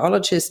a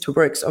biologist who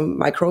works on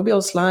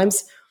microbial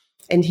slimes,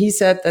 and he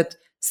said that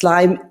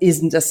slime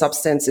isn't a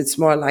substance. It's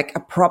more like a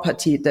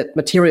property that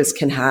materials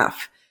can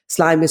have.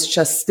 Slime is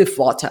just stiff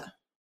water.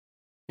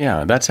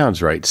 Yeah, that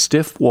sounds right.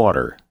 Stiff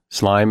water.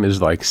 Slime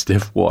is like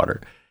stiff water.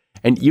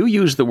 And you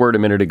used the word a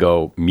minute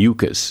ago,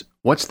 mucus.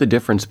 What's the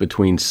difference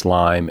between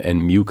slime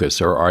and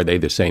mucus, or are they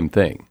the same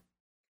thing?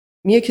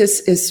 Mucus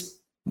is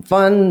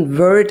one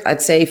word,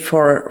 I'd say,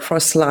 for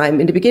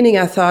slime. In the beginning,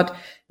 I thought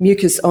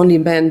mucus only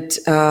meant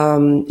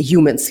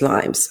human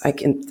slimes, like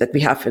that we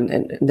have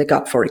in the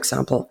gut, for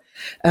example.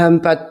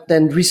 But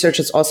then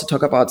researchers also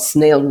talk about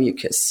snail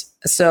mucus.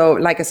 So,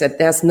 like I said,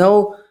 there's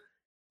no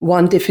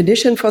one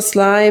definition for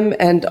slime,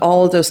 and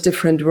all those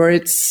different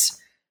words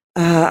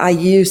are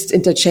used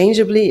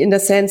interchangeably in a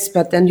sense,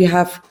 but then you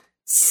have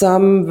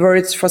some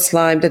words for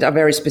slime that are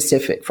very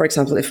specific. For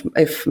example,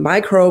 if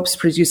microbes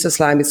produce a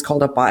slime, it's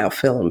called a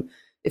biofilm.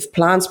 If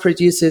plants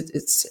produce it,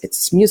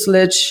 it's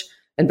mucilage,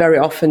 and very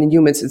often in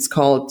humans, it's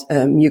called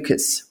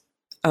mucus.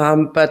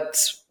 But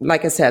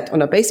like I said,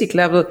 on a basic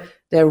level,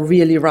 they're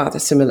really rather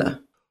similar.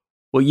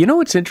 Well, you know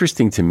what's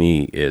interesting to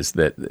me is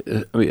that,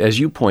 as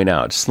you point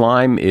out,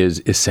 slime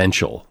is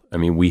essential. I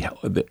mean,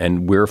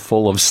 we're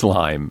full of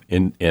slime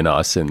in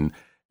us and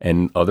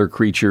other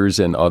creatures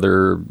and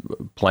other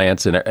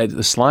plants, and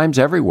the slime's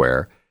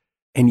everywhere.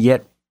 And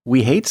yet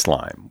we hate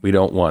slime. We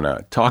don't want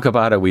to talk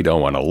about it. We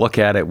don't want to look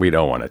at it. We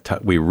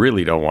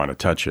really don't want to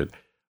touch it.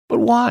 But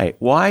why?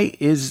 Why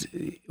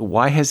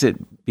has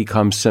it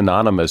become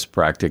synonymous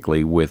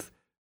practically with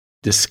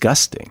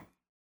disgusting?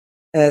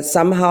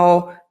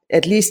 Somehow,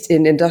 at least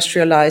in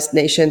industrialized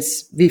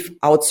nations, we've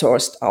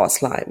outsourced our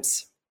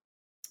slimes.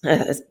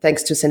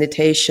 Thanks to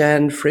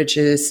sanitation,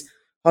 fridges,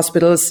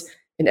 hospitals,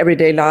 in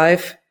everyday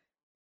life,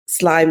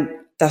 slime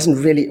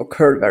doesn't really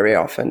occur very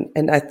often.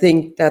 And I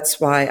think that's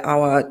why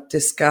our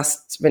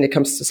disgust when it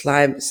comes to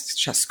slime is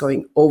just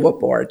going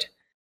overboard.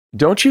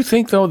 Don't you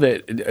think, though,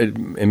 that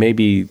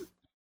maybe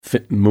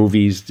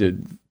movies,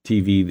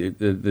 TV,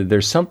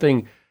 there's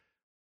something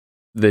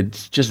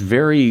that's just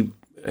very...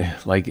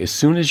 like as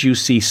soon as you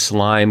see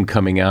slime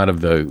coming out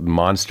of the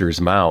monster's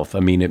mouth,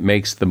 I mean, it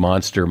makes the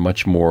monster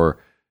much more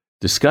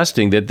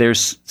disgusting, that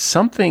there's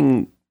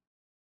something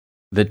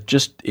that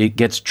just, it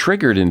gets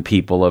triggered in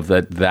people of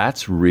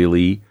that's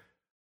really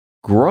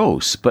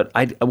gross. But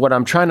what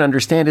I'm trying to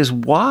understand is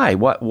why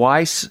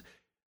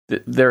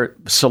their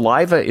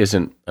saliva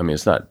isn't, I mean,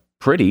 it's not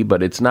pretty,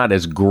 but it's not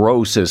as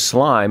gross as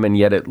slime, and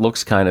yet it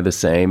looks kind of the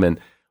same. And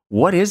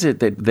what is it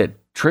that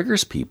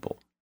triggers people?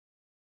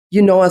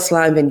 You know a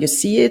slime when you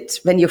see it,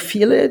 when you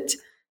feel it,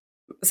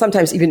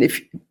 sometimes even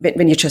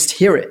when you just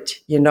hear it,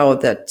 you know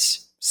that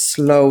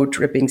slow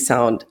dripping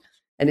sound,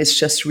 and it's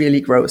just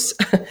really gross.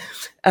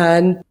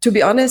 And to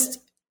be honest,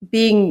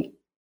 being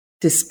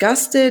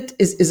disgusted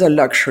is a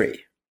luxury,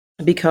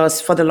 because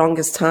for the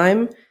longest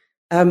time,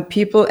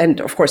 people,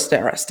 and of course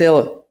there are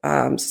still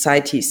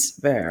societies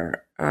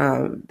where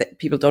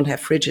people don't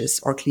have fridges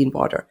or clean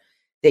water.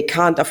 They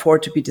can't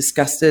afford to be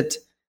disgusted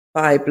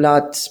by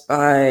blood,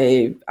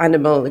 by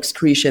animal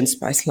excretions,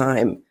 by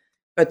slime.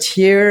 But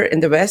here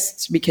in the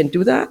West, we can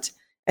do that.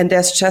 And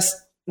there's just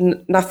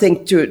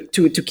nothing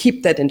to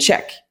keep that in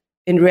check.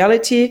 In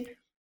reality,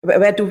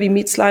 where do we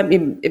meet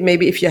slime?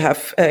 Maybe if you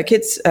have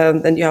kids,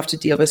 then you have to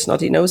deal with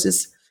snotty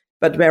noses.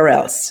 But where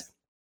else?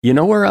 You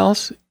know where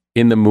else?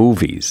 In the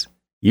movies.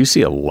 You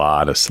see a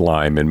lot of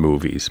slime in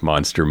movies,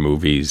 monster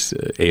movies,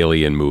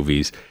 alien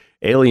movies.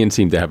 Aliens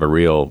seem to have a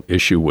real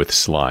issue with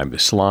slime.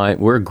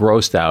 We're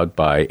grossed out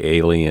by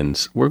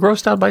aliens. We're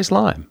grossed out by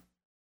slime.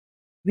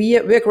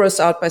 We're grossed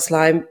out by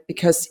slime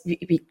because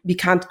we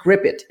can't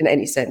grip it in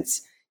any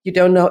sense. You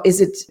don't know, is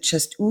it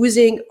just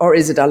oozing or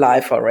is it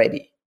alive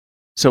already?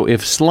 So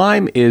if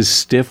slime is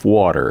stiff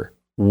water,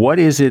 what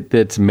is it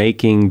that's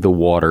making the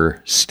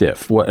water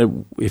stiff?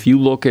 If you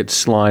look at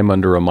slime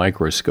under a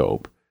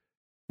microscope,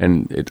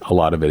 and a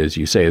lot of it, as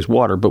you say, is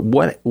water. But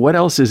what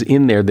else is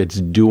in there that's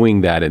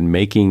doing that and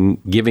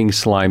giving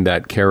slime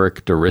that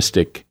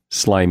characteristic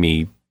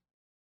slimy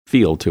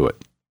feel to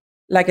it?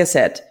 Like I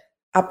said,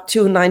 up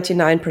to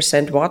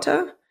 99%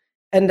 water.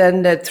 And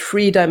then that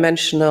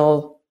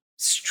three-dimensional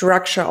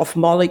structure of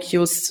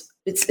molecules,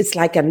 it's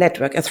like a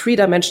network, a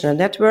three-dimensional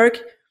network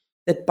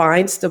that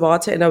binds the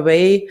water in a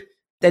way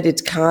that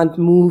it can't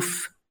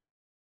move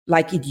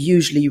like it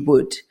usually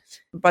would.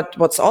 But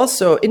what's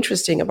also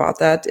interesting about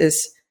that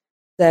is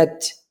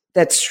that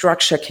that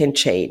structure can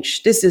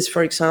change. This is,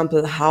 for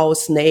example, how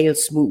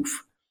snails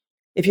move.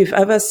 If you've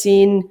ever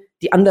seen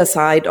the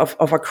underside of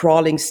a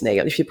crawling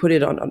snail, if you put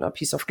it on a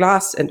piece of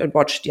glass and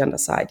watch the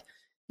underside,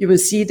 you will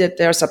see that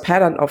there's a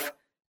pattern of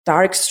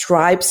dark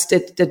stripes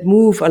that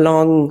move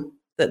along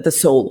the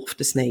sole of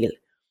the snail.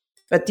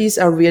 But these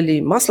are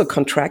really muscle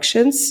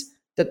contractions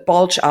that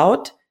bulge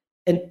out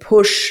and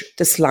push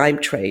the slime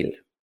trail.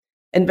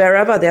 And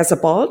wherever there's a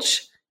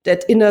bulge,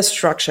 that inner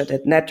structure,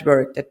 that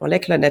network, that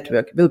molecular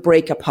network will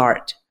break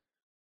apart.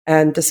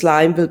 And the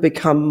slime will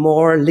become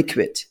more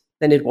liquid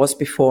than it was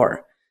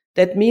before.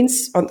 That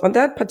means on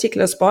that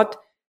particular spot,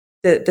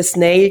 the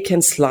snail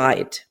can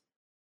slide.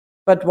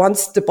 But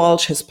once the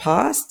bulge has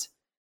passed,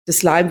 the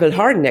slime will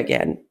harden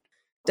again.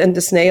 Then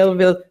the snail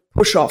will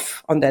push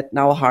off on that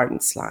now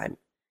hardened slime.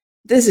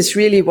 This is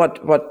really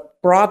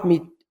what brought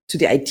me to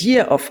the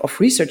idea of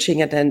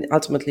researching and then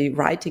ultimately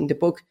writing the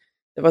book.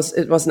 It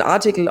was an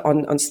article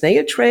on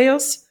snail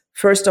trails.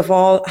 First of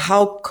all,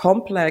 how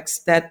complex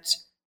that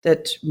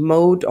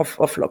mode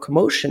of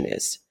locomotion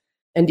is.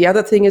 And the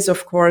other thing is,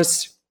 of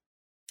course,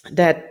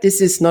 that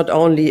this is not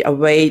only a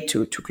way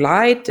to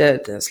glide.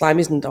 The slime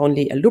isn't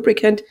only a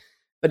lubricant,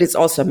 but it's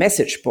also a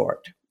message board.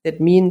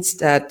 That means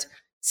that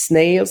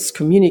snails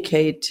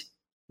communicate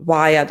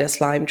via their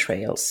slime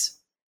trails.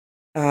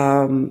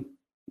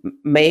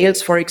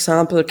 Males, for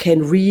example,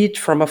 can read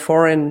from a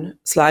foreign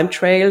slime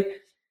trail,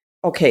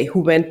 okay, who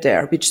went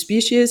there? Which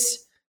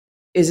species?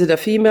 Is it a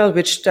female?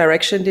 Which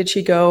direction did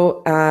she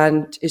go?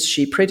 And is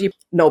she pretty?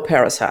 No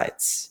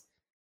parasites.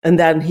 And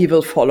then he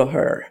will follow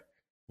her.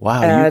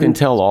 Wow, you can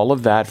tell all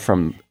of that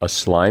from a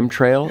slime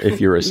trail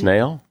if you're a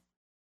snail?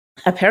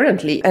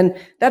 Apparently. And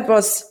that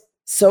was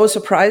so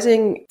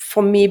surprising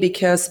for me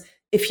because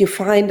if you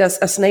find a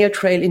snail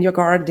trail in your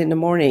garden in the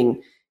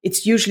morning,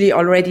 it's usually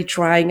already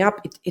drying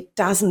up. It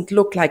doesn't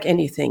look like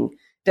anything.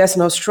 There's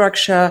no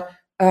structure.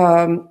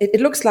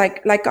 It looks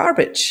like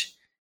garbage.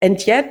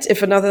 And yet,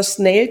 if another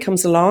snail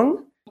comes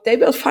along, they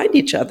will find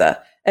each other.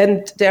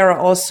 And there are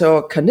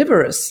also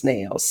carnivorous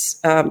snails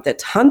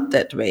that hunt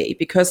that way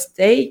because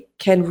they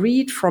can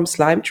read from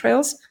slime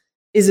trails.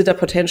 Is it a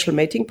potential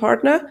mating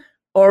partner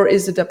or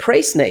is it a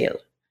prey snail?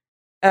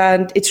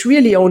 And it's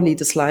really only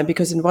the slime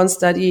because in one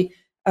study,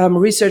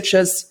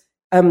 researchers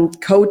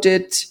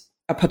coated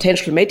a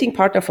potential mating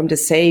partner from the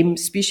same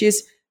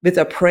species with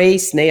a prey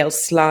snail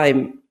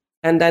slime.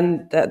 And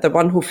then the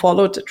one who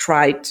followed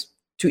tried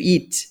to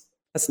eat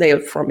a snail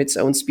from its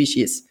own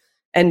species.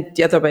 And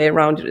the other way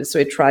around, so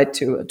it tried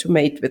to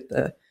mate with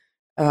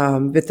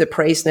the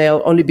prey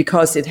snail only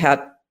because it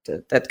had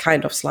that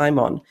kind of slime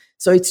on.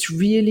 So it's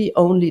really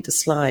only the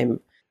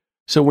slime.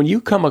 So when you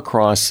come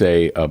across,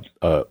 say,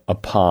 a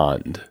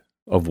pond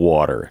of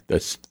water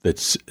that's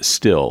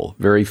still,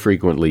 very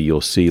frequently you'll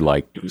see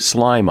like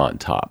slime on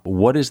top.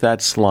 What is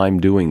that slime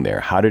doing there?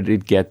 How did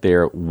it get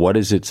there? What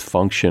is its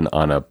function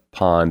on a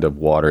pond of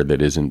water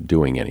that isn't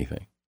doing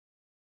anything?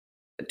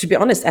 To be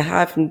honest, I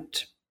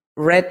haven't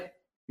read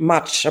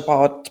much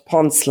about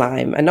pond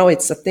slime. I know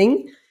it's a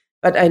thing,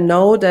 but I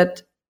know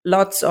that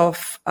lots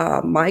of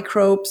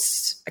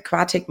microbes,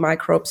 aquatic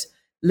microbes,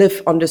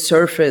 live on the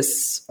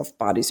surface of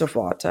bodies of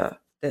water,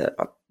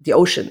 the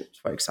ocean,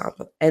 for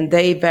example. And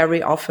they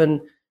very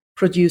often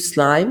produce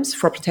slimes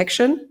for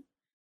protection,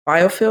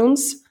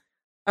 biofilms.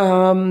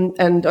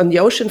 And on the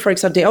ocean, for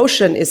example, the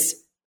ocean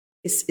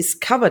is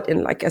covered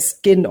in like a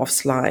skin of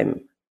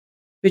slime,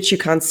 which you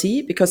can't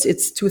see because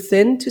it's too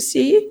thin to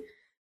see.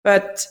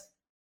 But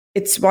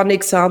it's one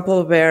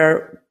example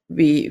where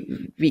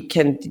we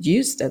can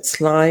deduce that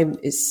slime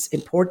is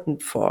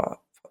important for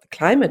the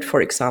climate,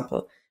 for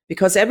example,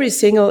 because every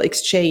single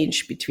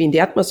exchange between the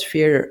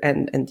atmosphere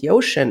and the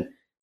ocean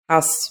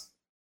has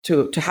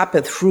to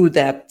happen through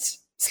that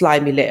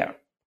slimy layer.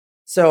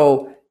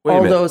 So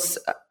all those...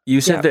 You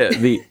said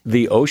that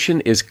the ocean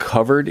is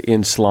covered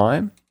in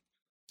slime?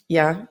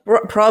 Yeah,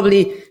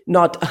 probably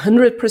not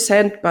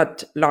 100%,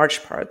 but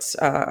large parts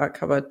are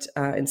covered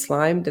in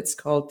slime. That's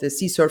called the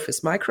sea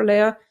surface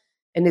microlayer,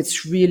 and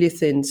it's really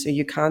thin, so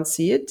you can't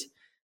see it.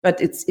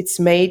 But it's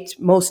made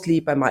mostly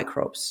by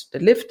microbes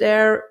that live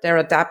there. They're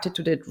adapted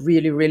to that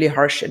really, really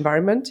harsh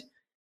environment,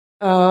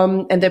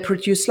 and they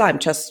produce slime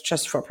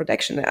just for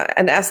protection.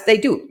 And as they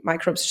do,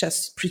 microbes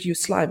just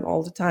produce slime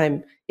all the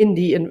time in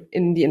the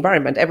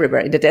environment,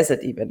 everywhere, in the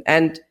desert even,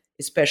 and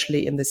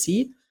especially in the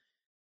sea.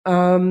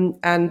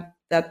 And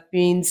that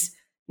means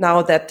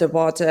now that the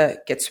water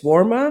gets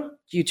warmer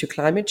due to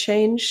climate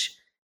change,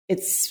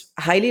 it's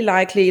highly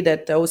likely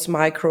that those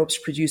microbes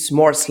produce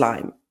more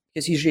slime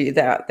because usually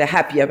they're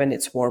happier when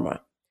it's warmer.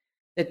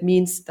 That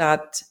means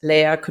that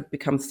layer could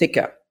become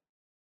thicker.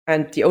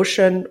 And the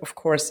ocean, of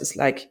course, is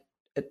like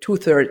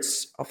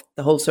 2/3 of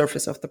the whole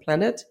surface of the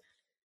planet.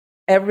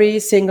 Every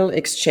single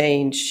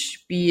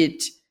exchange, be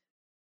it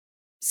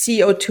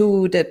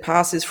CO2 that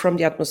passes from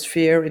the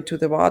atmosphere into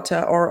the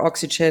water or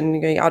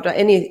oxygen going out, or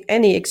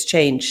any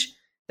exchange,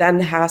 then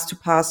has to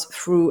pass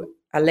through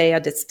a layer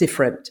that's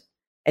different.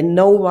 And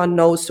no one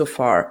knows so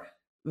far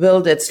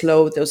Will that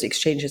slow those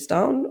exchanges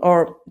down,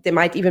 or they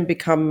might even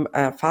become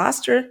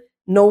faster?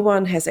 No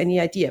one has any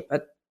idea,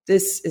 but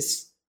this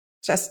is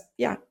just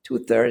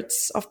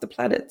 2/3 of the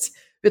planet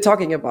we're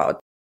talking about.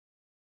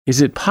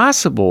 Is it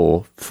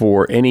possible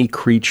for any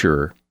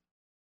creature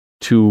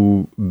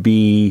to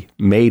be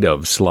made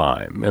of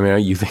slime? I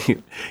mean,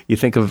 you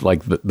think of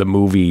like the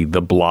movie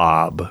The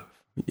Blob.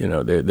 You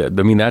know,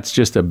 I mean, that's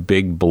just a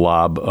big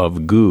blob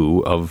of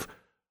goo, of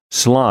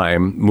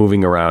slime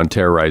moving around,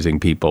 terrorizing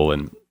people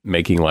and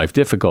making life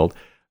difficult.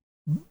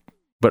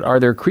 But are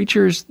there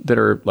creatures that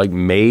are like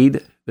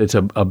made, that's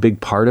a big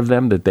part of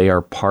them, that they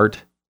are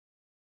part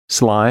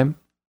slime?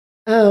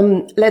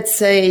 Let's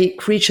say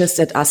creatures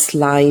that are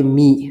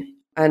slimy,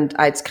 and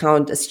I'd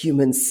count as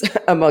humans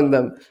among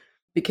them,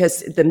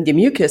 because the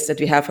mucus that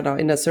we have on our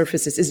inner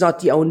surfaces is not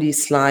the only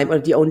slime or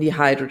the only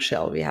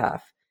hydrogel we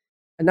have.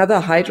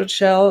 Another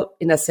hydrogel,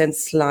 in a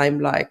sense,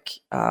 slime-like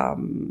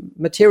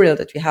material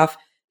that we have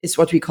is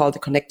what we call the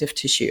connective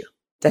tissue.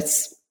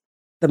 That's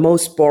the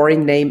most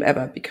boring name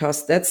ever,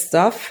 because that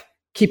stuff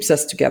keeps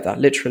us together,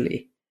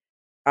 literally.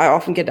 I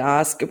often get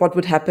asked what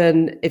would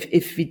happen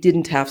if we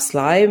didn't have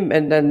slime,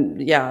 and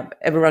then,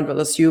 everyone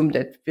will assume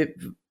that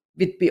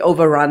we'd be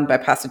overrun by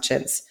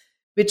pathogens,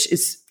 which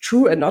is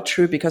true and not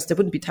true, because there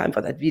wouldn't be time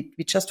for that. We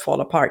just fall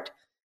apart.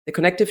 The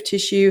connective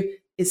tissue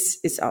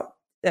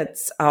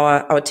that's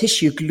our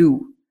tissue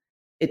glue.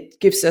 It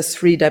gives us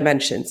 3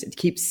 dimensions. It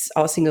keeps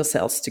our single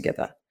cells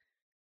together.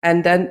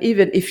 And then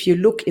even if you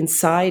look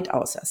inside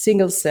our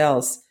single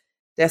cells,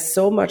 there's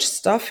so much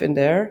stuff in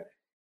there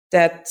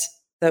that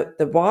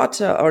the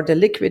water or the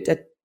liquid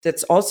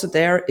that's also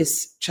there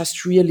is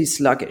just really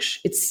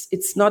sluggish.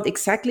 It's not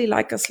exactly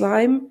like a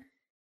slime,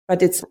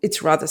 but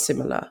it's rather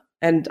similar.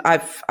 And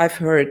I've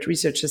heard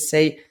researchers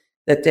say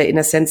that they, in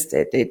a sense,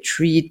 they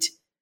treat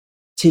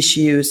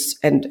tissues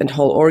and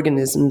whole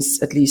organisms,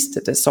 at least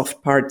the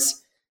soft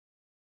parts,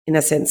 in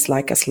a sense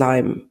like a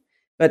slime.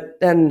 But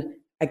then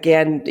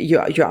again, you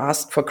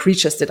asked for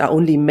creatures that are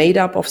only made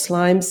up of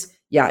slimes.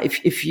 Yeah,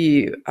 if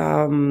you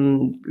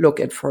look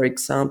at, for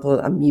example,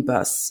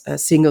 amoebas,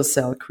 single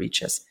cell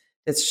creatures,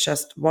 it's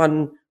just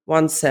one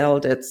cell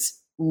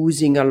that's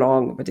oozing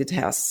along, but it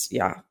has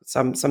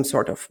some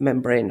sort of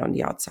membrane on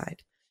the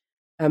outside.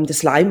 The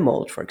slime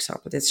mold, for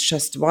example, it's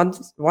just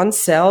one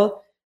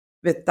cell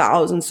with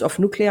thousands of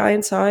nuclei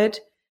inside.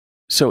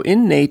 So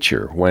in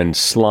nature, when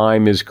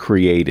slime is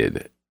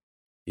created,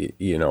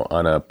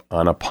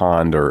 on a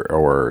pond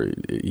or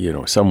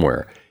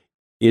somewhere,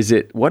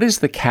 what is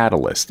the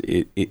catalyst?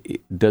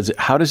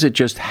 How does it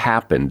just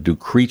happen? Do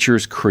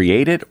creatures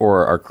create it,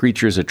 or are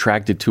creatures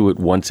attracted to it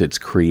once it's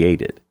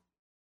created?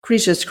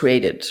 Creatures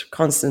create it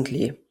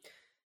constantly.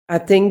 I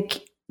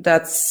think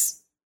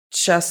that's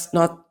just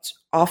not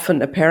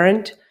often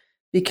apparent,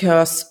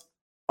 because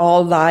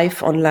all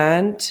life on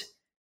land,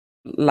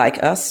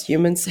 like us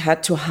humans,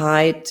 had to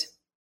hide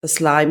the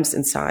slimes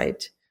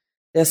inside.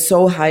 They're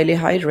so highly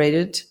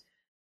hydrated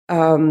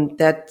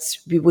that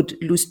we would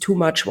lose too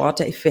much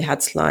water if we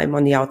had slime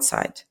on the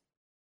outside.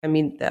 I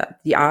mean,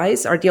 the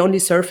eyes are the only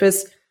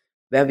surface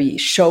where we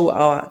show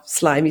our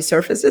slimy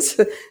surfaces,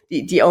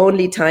 the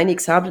only tiny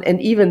example.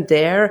 And even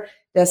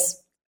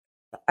there's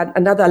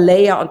another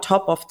layer on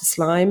top of the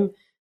slime.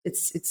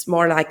 It's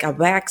more like a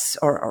wax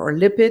or a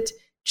lipid,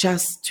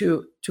 just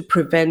to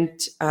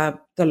prevent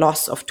the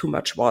loss of too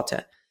much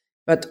water.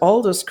 But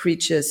all those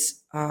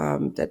creatures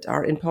that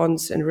are in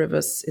ponds and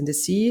rivers in the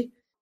sea,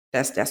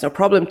 there's no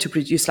problem to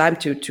produce slime,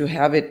 to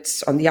have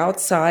it on the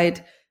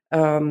outside.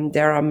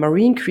 There are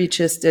marine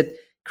creatures that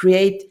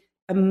create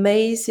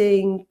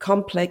amazing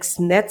complex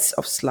nets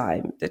of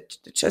slime that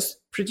just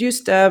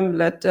produce them,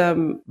 let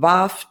them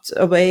waft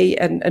away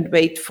and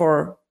wait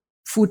for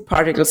food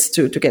particles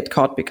to get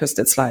caught, because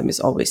that slime is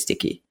always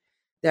sticky.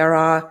 There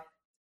are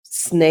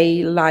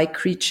snail-like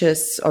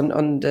creatures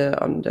on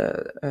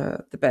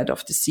the bed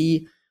of the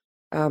sea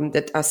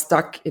that are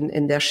stuck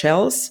in their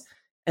shells,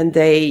 and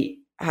they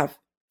have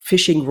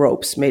fishing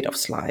ropes made of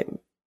slime,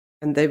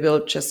 and they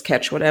will just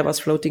catch whatever's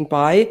floating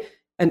by.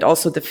 And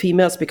also the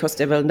females, because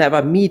they will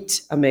never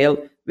meet a male,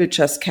 will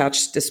just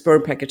catch the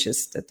sperm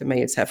packages that the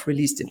males have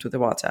released into the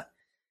water.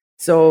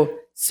 So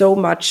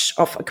much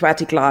of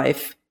aquatic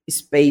life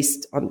is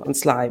based on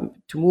slime,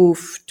 to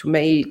move, to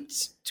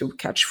mate, to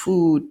catch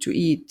food, to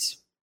eat,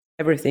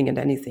 everything and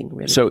anything,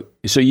 really. So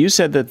you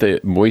said that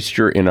the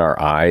moisture in our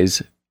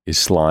eyes is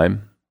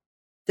slime?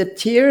 The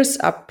tears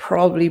are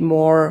probably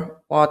more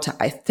water,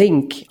 I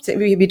think.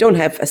 We don't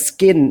have a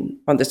skin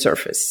on the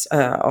surface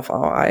of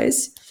our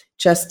eyes,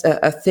 just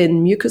a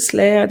thin mucus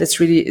layer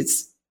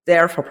it's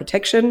there for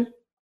protection,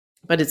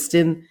 but it's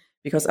thin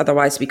because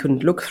otherwise we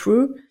couldn't look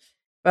through.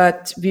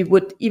 But we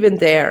would, even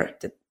there,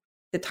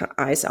 the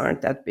eyes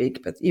aren't that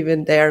big, but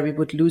even there we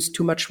would lose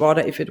too much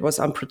water if it was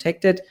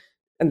unprotected.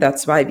 And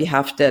that's why we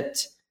have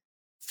that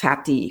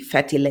fatty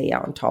layer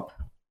on top.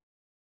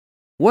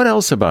 What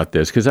else about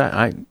this? Because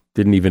I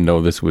didn't even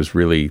know this was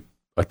really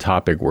a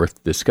topic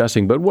worth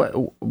discussing, but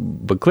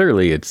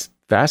clearly it's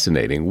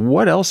fascinating.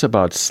 What else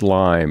about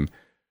slime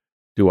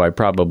do I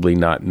probably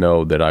not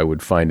know that I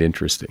would find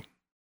interesting?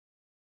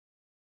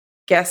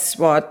 Guess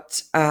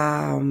what?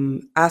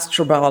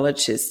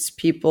 Astrobiologists,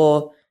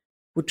 people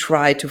who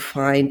try to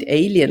find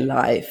alien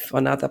life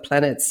on other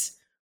planets,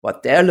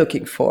 what they're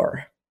looking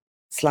for.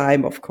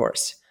 Slime, of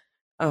course.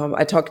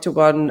 I talked to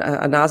a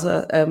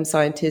NASA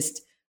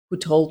scientist who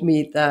told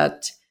me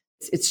that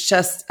it's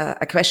just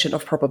a question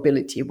of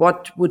probability.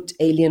 What would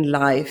alien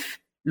life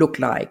look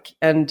like?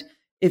 And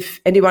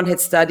if anyone had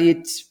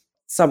studied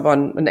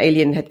an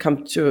alien had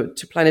come to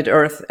planet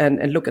Earth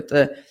and look at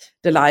the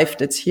life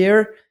that's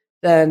here,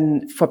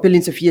 then for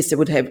billions of years, they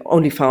would have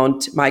only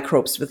found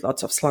microbes with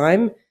lots of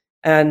slime.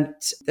 And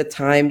the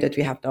time that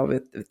we have now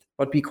with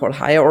what we call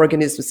higher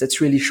organisms,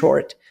 that's really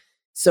short.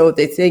 So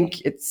they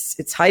think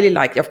it's highly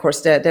likely. Of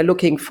course, they're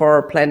looking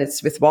for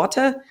planets with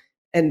water.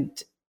 And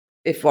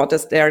if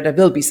water's there, there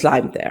will be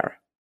slime there.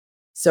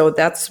 So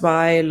that's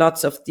why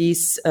lots of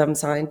these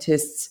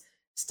scientists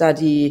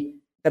study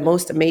the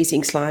most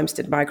amazing slimes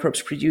that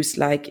microbes produce,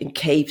 like in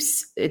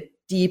caves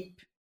deep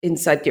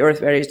inside the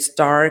earth where it's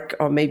dark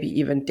or maybe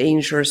even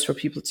dangerous for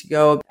people to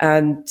go.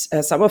 And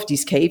some of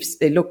these caves,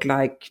 they look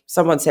like,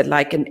 someone said,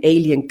 like an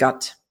alien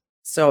gut.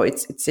 So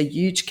it's a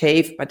huge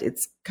cave, but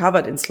it's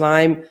covered in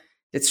slime.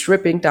 It's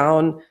dripping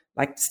down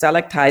like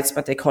stalactites,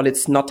 but they call it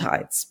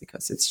snottites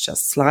because it's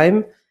just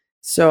slime.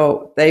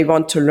 So they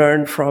want to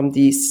learn from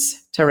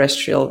these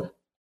terrestrial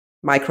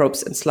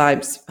microbes and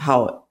slimes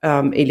how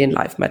alien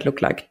life might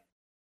look like.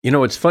 You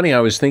know, it's funny.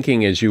 I was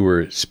thinking as you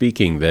were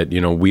speaking that,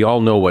 we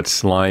all know what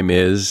slime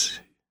is.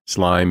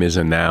 Slime is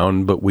a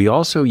noun, but we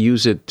also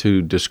use it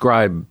to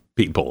describe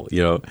people.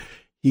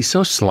 He's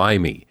so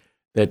slimy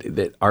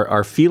that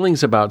our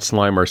feelings about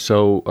slime are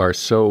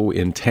so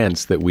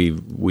intense that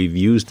we've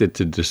used it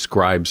to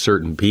describe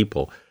certain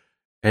people,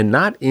 and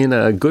not in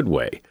a good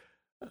way.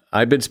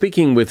 I've been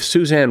speaking with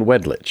Suzanne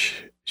Wedlich.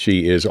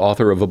 She is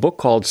author of a book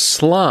called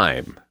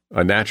Slime,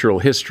 A Natural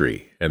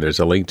History, and there's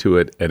a link to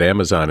it at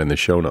Amazon in the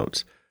show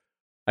notes.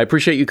 I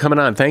appreciate you coming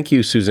on. Thank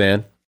you,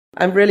 Suzanne.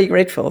 I'm really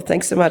grateful.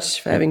 Thanks so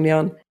much for having me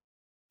on.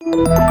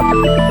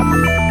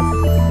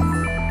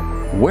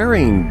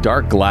 Wearing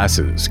dark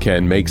glasses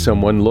can make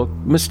someone look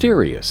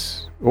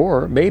mysterious,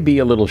 or maybe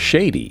a little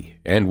shady,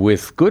 and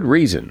with good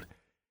reason.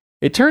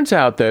 It turns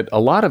out that a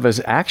lot of us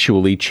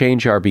actually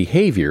change our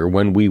behavior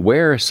when we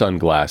wear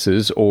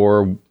sunglasses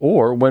or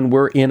when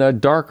we're in a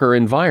darker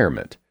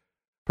environment.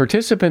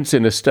 Participants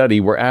in a study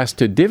were asked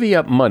to divvy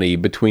up money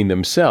between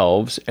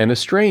themselves and a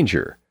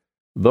stranger.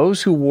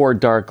 Those who wore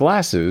dark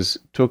glasses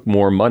took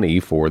more money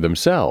for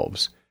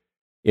themselves.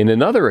 In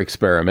another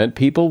experiment,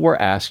 people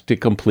were asked to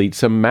complete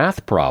some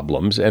math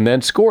problems and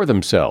then score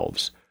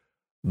themselves.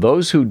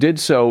 Those who did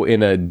so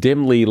in a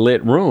dimly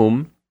lit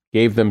room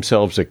gave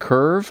themselves a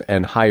curve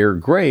and higher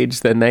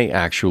grades than they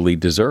actually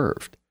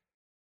deserved.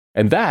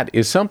 And that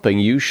is something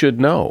you should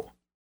know.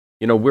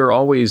 We're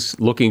always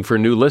looking for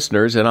new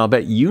listeners, and I'll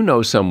bet you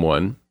know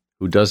someone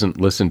who doesn't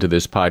listen to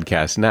this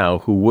podcast now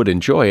who would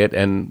enjoy it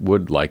and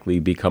would likely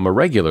become a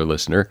regular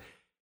listener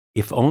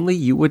if only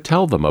you would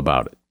tell them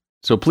about it.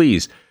 So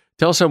please,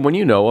 tell someone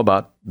you know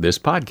about this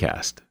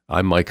podcast.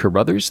 I'm Mike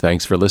Carruthers.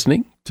 Thanks for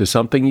listening to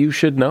Something You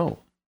Should Know.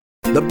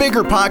 The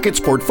Bigger Pockets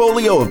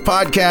portfolio of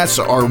podcasts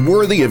are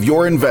worthy of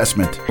your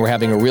investment. We're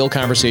having a real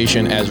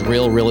conversation as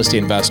real estate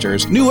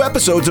investors. New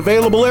episodes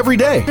available every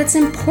day. It's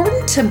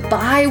important to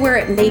buy where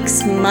it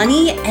makes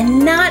money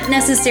and not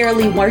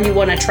necessarily where you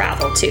want to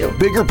travel to.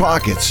 Bigger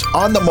Pockets,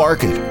 On the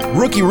Market,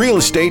 Rookie Real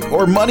Estate,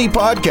 or Money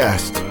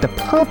Podcast. The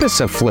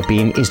purpose of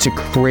flipping is to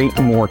create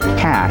more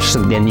cash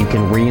so then you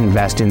can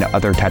reinvest into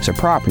other types of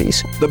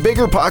properties. The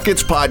Bigger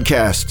Pockets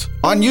Podcast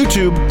on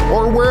YouTube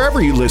or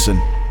wherever you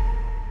listen.